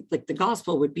 obviously, like the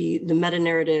gospel would be the meta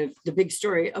narrative, the big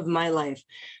story of my life.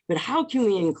 But how can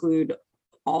we include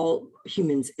all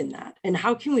humans in that? And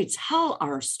how can we tell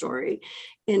our story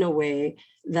in a way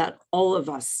that all of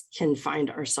us can find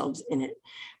ourselves in it?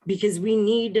 Because we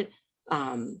need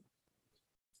a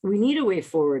way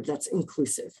forward that's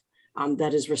inclusive,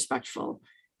 that is respectful,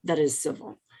 that is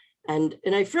civil. And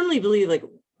I firmly believe, like,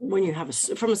 when you have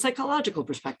from a psychological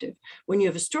perspective, when you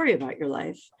have a story about your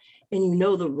life and you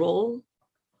know the role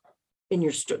in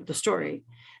the story,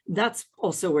 that's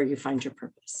also where you find your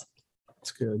purpose.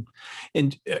 That's good.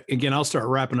 And again, I'll start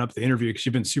wrapping up the interview because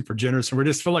you've been super generous, and we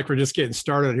just feel like we're just getting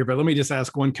started here. But let me just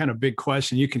ask one kind of big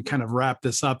question. You can kind of wrap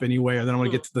this up anyway, or then I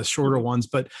want to get to the shorter ones.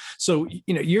 But so,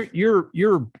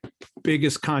 your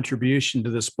biggest contribution to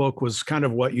this book was kind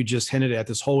of what you just hinted at,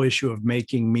 this whole issue of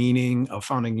making meaning, of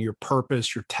finding your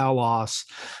purpose, your telos.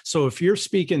 So if you're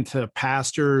speaking to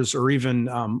pastors or even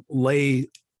lay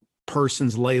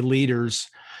leaders,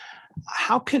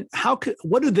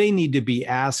 what do they need to be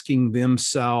asking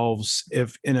themselves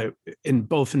if in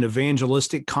both an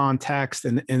evangelistic context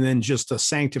and then just a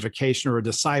sanctification or a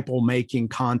disciple making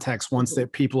context, once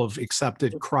that people have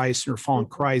accepted Christ or found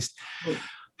Christ?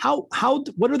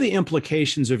 What are the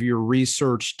implications of your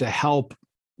research to help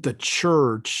the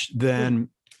church then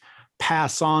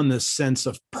pass on this sense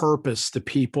of purpose to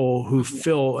people who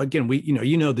feel, again,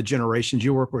 the generations,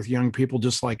 you work with young people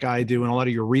just like I do, and a lot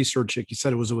of your research, like you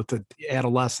said, it was with the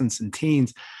adolescents and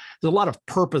teens. There's a lot of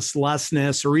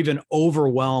purposelessness or even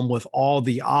overwhelm with all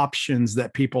the options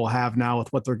that people have now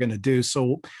with what they're going to do.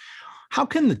 So how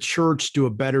can the church do a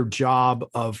better job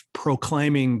of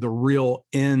proclaiming the real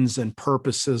ends and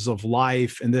purposes of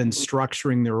life, and then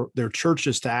structuring their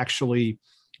churches to actually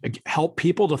help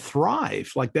people to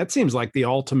thrive? Like, that seems like the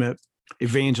ultimate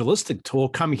evangelistic tool.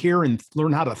 Come here and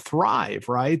learn how to thrive,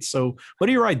 right? So what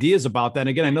are your ideas about that? And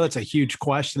again, I know that's a huge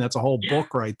question. That's a whole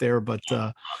book right there, but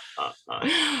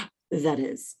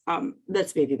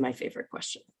that's maybe my favorite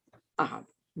question.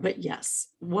 But yes,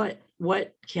 what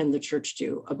can the church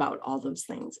do about all those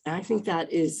things? And I think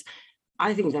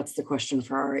that's the question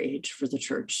for our age, for the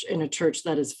church, in a church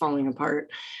that is falling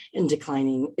apart and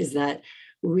declining, is that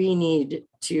we need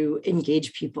to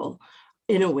engage people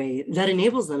in a way that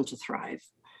enables them to thrive,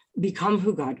 become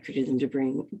who God created them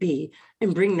to be,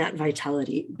 and bring that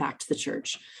vitality back to the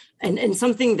church. And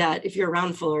something that, if you're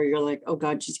around Fuller, you're like, oh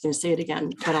God, she's going to say it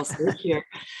again, but I'll say it here,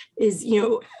 is,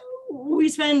 we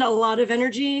spend a lot of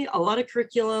energy, a lot of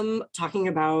curriculum talking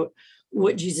about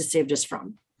what Jesus saved us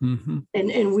from. Mm-hmm.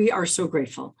 And we are so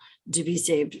grateful to be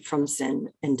saved from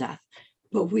sin and death,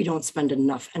 but we don't spend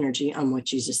enough energy on what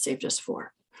Jesus saved us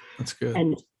for. That's good.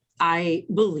 And I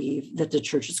believe that the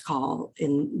church's call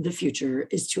in the future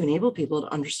is to enable people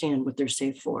to understand what they're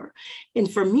saved for. And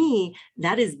for me,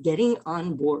 that is getting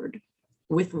on board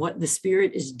with what the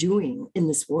Spirit is doing in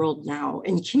this world now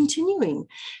and continuing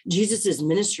Jesus's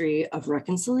ministry of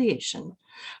reconciliation,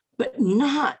 but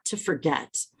not to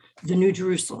forget the New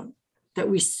Jerusalem that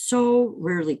we so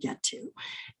rarely get to,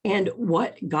 and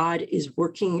what God is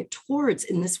working towards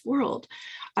in this world.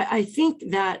 I think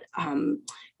that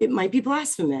it might be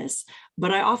blasphemous,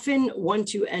 but I often want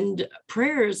to end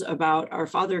prayers about our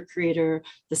Father, Creator,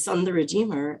 the Son, the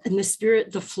Redeemer, and the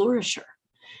Spirit, the Flourisher,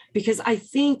 because I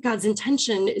think God's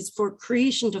intention is for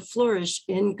creation to flourish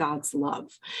in God's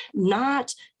love,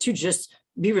 not to just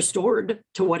be restored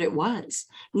to what it was.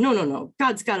 No.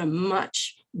 God's got a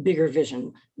much bigger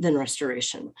vision than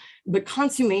restoration. But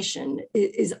consummation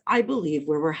is, I believe,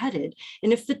 where we're headed.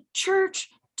 And if the church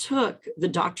took the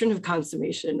doctrine of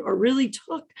consummation, or really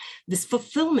took this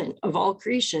fulfillment of all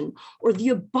creation, or the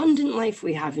abundant life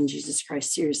we have in Jesus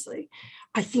Christ seriously,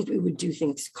 I think we would do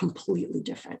things completely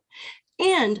different.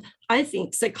 And I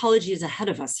think psychology is ahead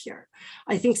of us here.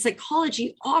 I think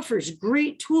psychology offers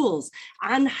great tools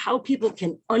on how people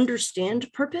can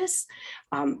understand purpose,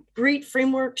 great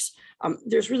frameworks.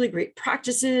 There's really great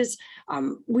practices.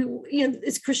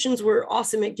 As Christians, we're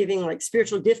awesome at giving like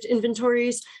spiritual gift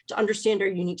inventories to understand our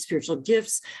unique spiritual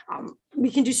gifts. We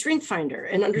can do Strength Finder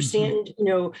and understand,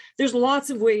 there's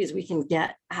lots of ways we can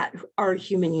get at our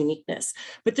human uniqueness.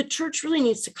 But the church really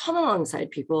needs to come alongside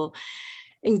people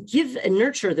and give and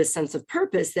nurture this sense of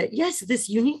purpose that, yes, this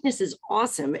uniqueness is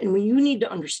awesome. And you need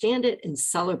to understand it and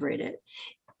celebrate it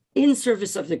in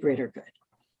service of the greater good.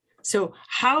 So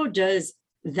how does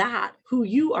that, who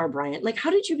you are, Brian, like, how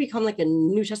did you become like a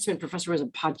New Testament professor with a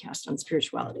podcast on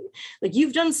spirituality? Like,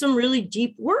 you've done some really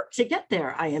deep work to get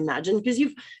there, I imagine, because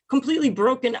you've completely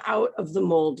broken out of the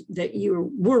mold that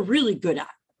you were really good at.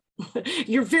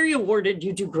 You're very awarded.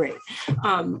 You do great.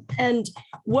 And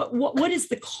what is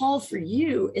the call for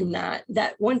you in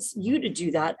that wants you to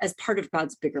do that as part of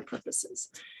God's bigger purposes?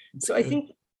 So I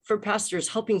think for pastors,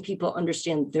 helping people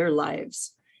understand their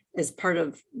lives as part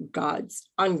of God's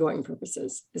ongoing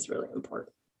purposes is really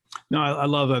important. No, I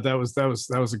love that. That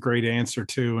was a great answer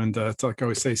too. And it's like I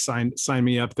always say, sign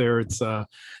me up there. It's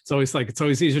always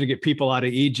easier to get people out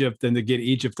of Egypt than to get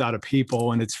Egypt out of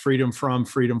people. And it's freedom from,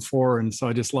 freedom for. And so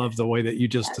I just love the way that you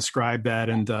just described that.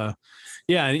 And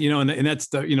and that's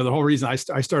the whole reason I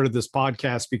started this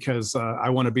podcast, because I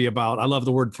want to be about. I love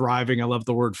the word thriving. I love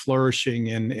the word flourishing,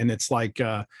 and it's like.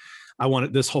 I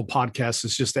wanted this whole podcast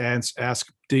is just to ask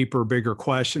deeper, bigger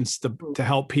questions to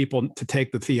help people to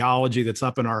take the theology that's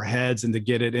up in our heads and to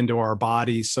get it into our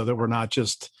bodies, so that we're not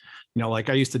just, like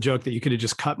I used to joke that you could have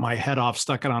just cut my head off,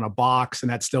 stuck it on a box, and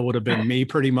that still would have been me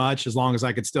pretty much, as long as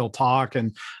I could still talk.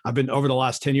 And I've been, over the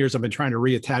last 10 years, I've been trying to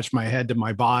reattach my head to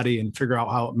my body and figure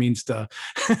out how it means to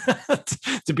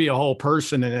to be a whole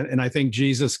person. And I think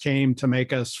Jesus came to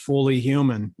make us fully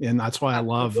human. And that's why I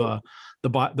love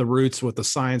the roots with the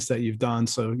science that you've done.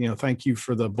 So, thank you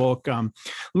for the book. Let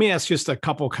me ask just a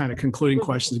couple kind of concluding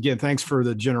questions. Again, thanks for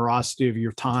the generosity of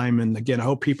your time. And again, I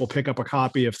hope people pick up a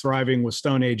copy of Thriving with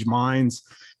Stone Age Minds,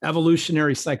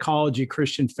 Evolutionary Psychology,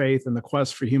 Christian Faith, and the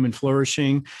Quest for Human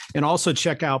Flourishing. And also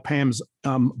check out Pam's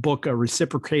book,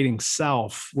 Reciprocating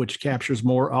Self, which captures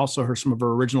some of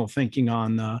her original thinking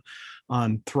on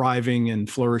thriving and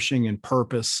flourishing and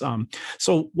purpose.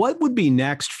 So what would be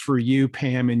next for you,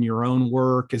 Pam, in your own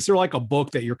work? Is there like a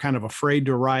book that you're kind of afraid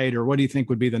to write, or what do you think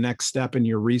would be the next step in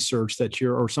your research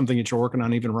or something that you're working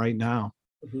on even right now?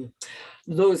 Mm-hmm.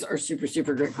 Those are super,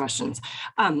 super great questions.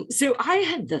 So I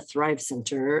had the Thrive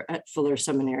Center at Fuller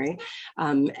Seminary.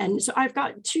 And so I've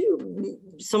got two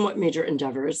somewhat major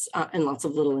endeavors and lots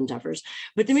of little endeavors.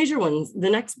 But the major ones, the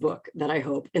next book that I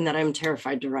hope and that I'm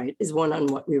terrified to write is one on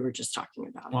what we were just talking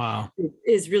about. Wow. It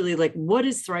is really like, what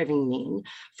does thriving mean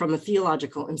from a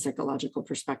theological and psychological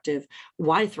perspective?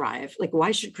 Why thrive? Like,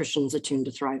 why should Christians attune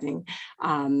to thriving?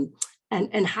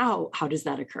 And how does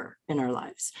that occur in our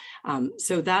lives?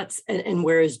 So that's, and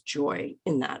where is joy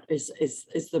in that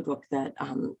is the book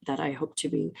that I hope to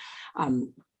be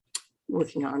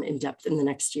working on in depth in the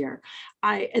next year.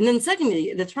 And then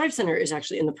secondly, the Thrive Center is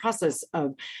actually in the process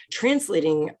of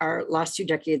translating our last 2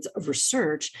 decades of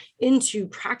research into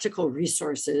practical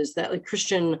resources that like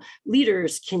Christian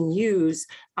leaders can use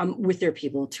with their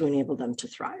people to enable them to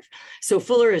thrive. So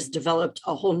Fuller has developed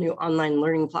a whole new online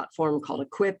learning platform called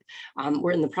Equip.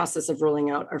 We're in the process of rolling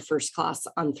out our first class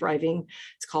on thriving.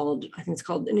 I think it's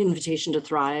called An Invitation to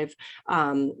Thrive,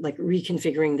 like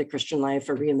reconfiguring the Christian life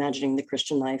or reimagining the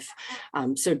Christian life.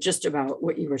 So just about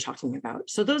what you were talking about.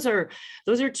 So those are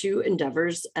 2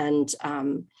 endeavors, and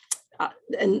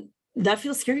that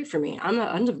feels scary for me. I'm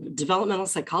a developmental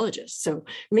psychologist, so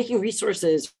making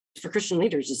resources for Christian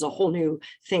leaders is a whole new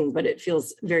thing, but it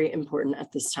feels very important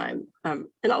at this time. And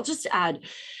I'll just add,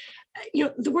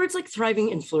 the words like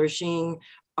thriving and flourishing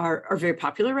are very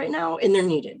popular right now, and they're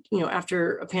needed.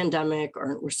 After a pandemic,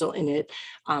 or we're still in it,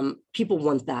 people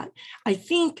want that. I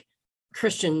think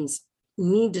Christians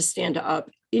need to stand up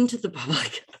into the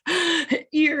public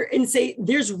ear and say,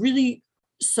 there's really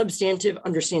substantive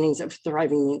understandings of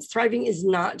thriving means. Thriving is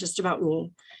not just about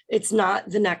me. It's not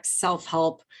the next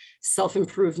self-help,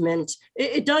 self-improvement.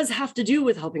 It does have to do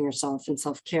with helping yourself and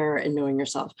self-care and knowing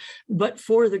yourself, but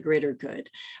for the greater good.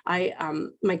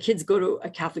 My kids go to a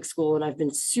Catholic school, and I've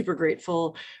been super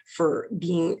grateful for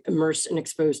being immersed and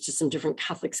exposed to some different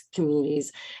Catholic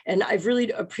communities. And I've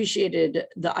really appreciated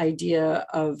the idea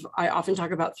of, I often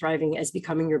talk about thriving as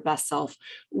becoming your best self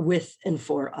with and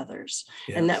for others.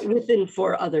 Yes. And that with and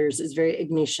for others is very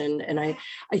Ignatian. And I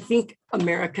think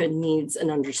America needs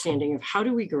an understanding of how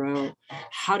do we grow?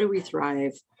 How do we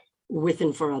thrive? with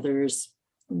and for others,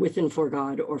 with and for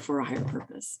God, or for a higher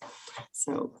purpose.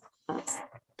 So that's.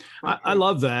 I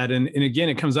love that. And again,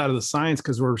 it comes out of the science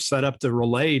because we're set up to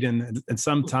relate. And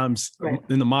sometimes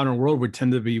in the modern world, we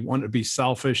tend to want to be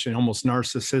selfish and almost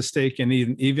narcissistic. And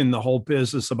even the whole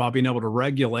business about being able to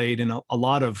regulate, and a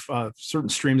lot of certain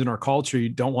streams in our culture, you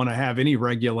don't want to have any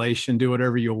regulation, do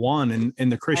whatever you want.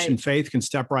 And the Christian faith can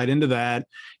step right into that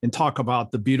and talk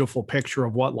about the beautiful picture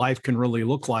of what life can really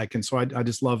look like. And so I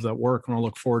just love that work, and I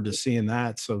look forward to seeing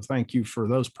that. So thank you for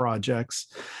those projects.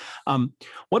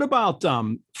 What about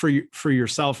for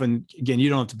yourself? And again, you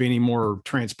don't have to be any more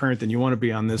transparent than you want to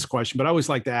be on this question, but I always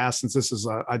like to ask, since this is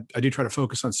I do try to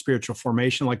focus on spiritual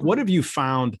formation. Like, what have you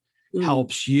found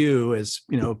helps you as,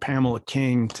 Pamela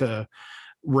King, to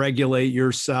regulate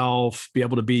yourself, be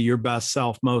able to be your best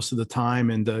self most of the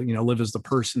time, and to, live as the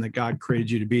person that God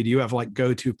created you to be? Do you have like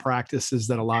go-to practices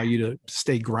that allow you to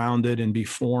stay grounded and be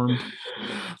formed?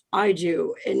 I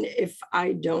do. And if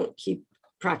I don't keep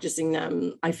practicing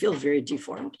them, I feel very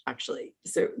deformed, actually.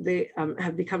 So they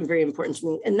have become very important to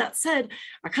me. And that said,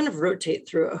 I kind of rotate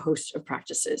through a host of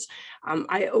practices.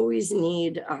 I always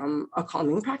need a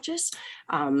calming practice.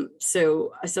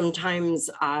 So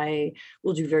sometimes I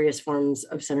will do various forms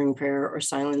of centering prayer or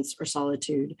silence or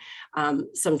solitude.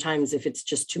 Sometimes if it's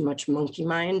just too much monkey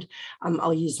mind,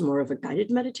 I'll use more of a guided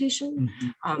meditation.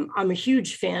 I'm a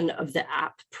huge fan of the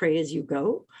app Pray As You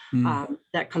Go.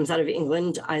 That comes out of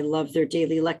England. I love their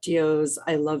daily lectios.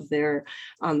 I love their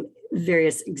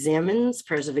various examens,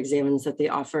 prayers of examens that they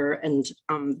offer, and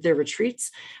their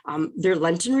retreats. Their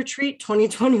Lenten retreat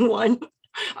 2021.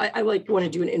 I want to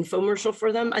do an infomercial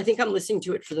for them. I think I'm listening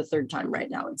to it for the third time right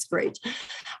now. It's great.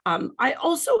 I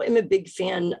also am a big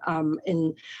fan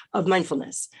of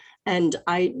mindfulness. And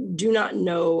I do not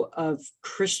know of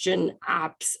Christian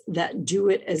apps that do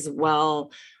it as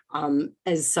well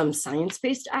as some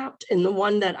science-based app. And the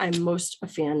one that I'm most a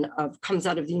fan of comes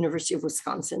out of the University of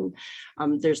Wisconsin.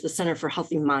 There's the Center for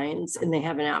Healthy Minds, and they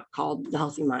have an app called the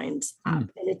Healthy Minds app.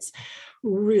 And it's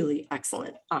really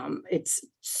excellent. It's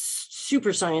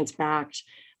super science-backed.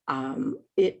 And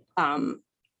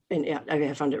yeah,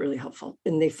 I found it really helpful.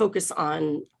 And they focus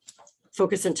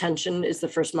intention is the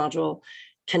first module,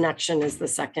 connection is the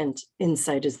second,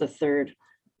 insight is the third,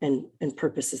 and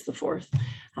purpose is the fourth.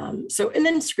 And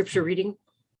then scripture reading.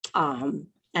 And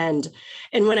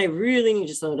when I really need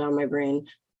to slow down my brain,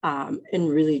 and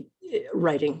really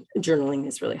writing, journaling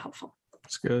is really helpful.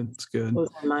 It's good. It's good. Those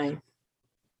are my.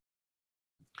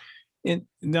 And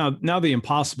now the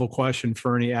impossible question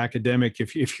for any academic: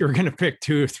 if you're going to pick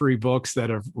 2 or 3 books that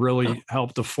have really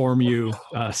helped to form you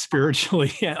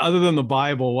spiritually, other than the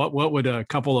Bible, what would a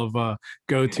couple of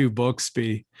go-to books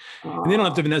be? And they don't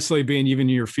have to necessarily be in even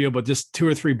your field, but just 2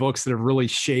 or 3 books that have really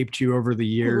shaped you over the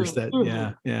years.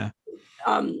 Yeah.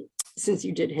 Since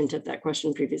you did hint at that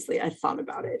question previously, I thought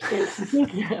about it. And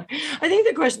I think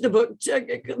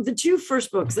the 2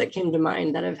 first books that came to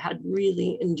mind that have had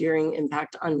really enduring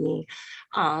impact on me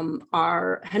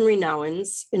are Henry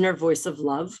Nouwen's Inner Voice of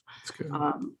Love.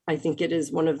 I think it is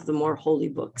one of the more holy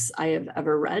books I have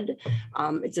ever read.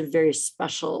 It's a very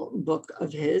special book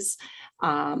of his.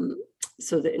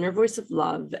 So the Inner Voice of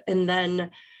Love. And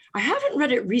then I haven't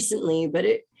read it recently, but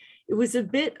it was a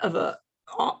bit of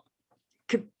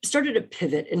started a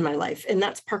pivot in my life, and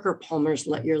that's Parker Palmer's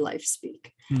Let Your Life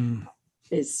Speak.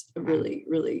 Is a really,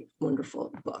 really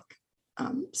wonderful book.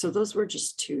 So those were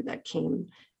just 2 that came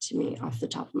to me off the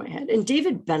top of my head. And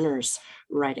David Benner's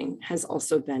writing has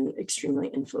also been extremely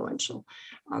influential.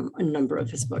 A number of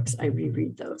his books, I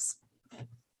reread those.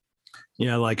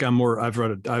 Yeah, like I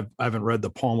haven't read the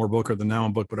Palmer book or the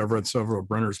Nouwen book, but I've read several of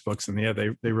Brenner's books, and yeah,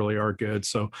 they really are good.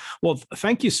 So, well,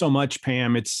 thank you so much,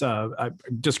 Pam. It's I'm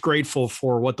just grateful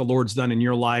for what the Lord's done in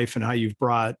your life and how you've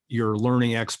brought your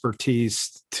learning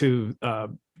expertise to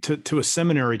a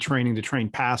seminary training to train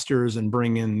pastors and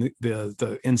bring in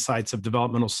the insights of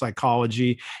developmental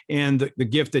psychology, and the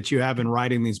gift that you have in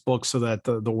writing these books so that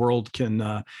the world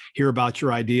can hear about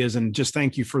your ideas. And just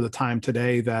thank you for the time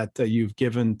today that you've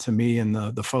given to me and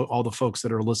all the folks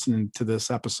that are listening to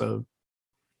this episode.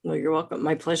 Well, you're welcome.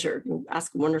 My pleasure. You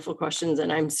ask wonderful questions.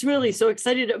 And I'm really so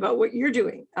excited about what you're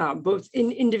doing, both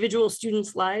in individual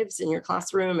students' lives in your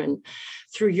classroom and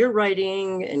through your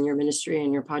writing and your ministry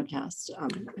and your podcast.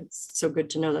 It's so good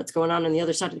to know that's going on the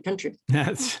other side of the country.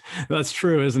 That's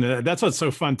true, isn't it? That's what's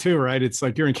so fun too, right? It's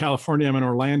like you're in California, I'm in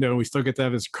Orlando, and we still get to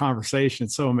have this conversation.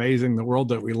 It's so amazing, the world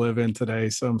that we live in today.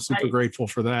 So I'm super grateful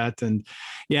for that. And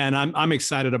yeah, and I'm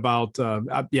excited about,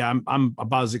 I'm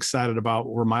about as excited about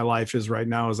where my life is right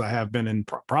now as I have been in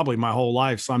probably my whole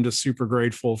life. So I'm just super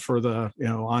grateful for the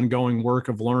ongoing work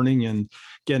of learning. And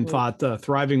again, thought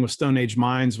Thriving with Stone Age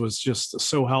Minds was just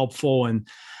so helpful. And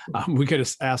we could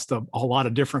have asked a lot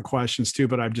of different questions too,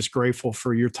 but I'm just grateful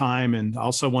for your time. And I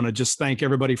also want to just thank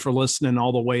everybody for listening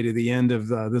all the way to the end of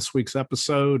this week's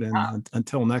episode. And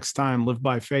until next time, live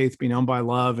by faith, be known by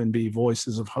love, and be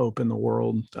voices of hope in the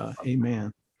world.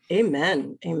 Amen.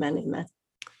 Amen. Amen. Amen.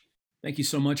 Thank you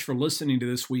so much for listening to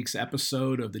this week's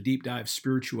episode of the Deep Dive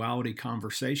Spirituality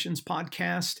Conversations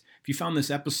podcast. If you found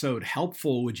this episode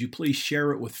helpful, would you please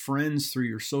share it with friends through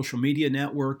your social media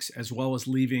networks, as well as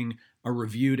leaving a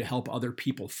review to help other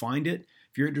people find it?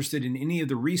 If you're interested in any of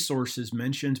the resources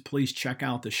mentioned, please check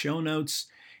out the show notes.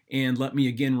 And let me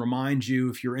again remind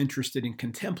you, if you're interested in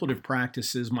contemplative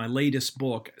practices, my latest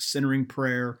book, Centering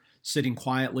Prayer, Sitting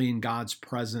Quietly in God's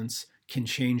Presence Can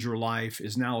Change Your Life,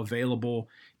 is now available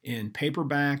in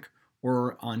paperback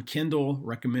or on Kindle.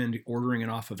 Recommend ordering it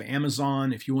off of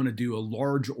Amazon. If you want to do a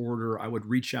large order, I would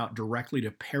reach out directly to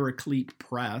Paraclete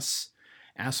Press.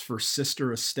 Ask for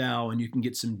Sister Estelle, and you can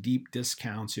get some deep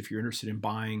discounts if you're interested in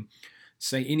buying,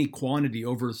 say, any quantity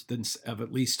of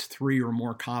at least 3 or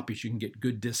more copies. You can get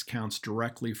good discounts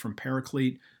directly from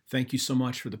Paraclete. Thank you so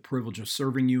much for the privilege of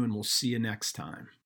serving you, and we'll see you next time.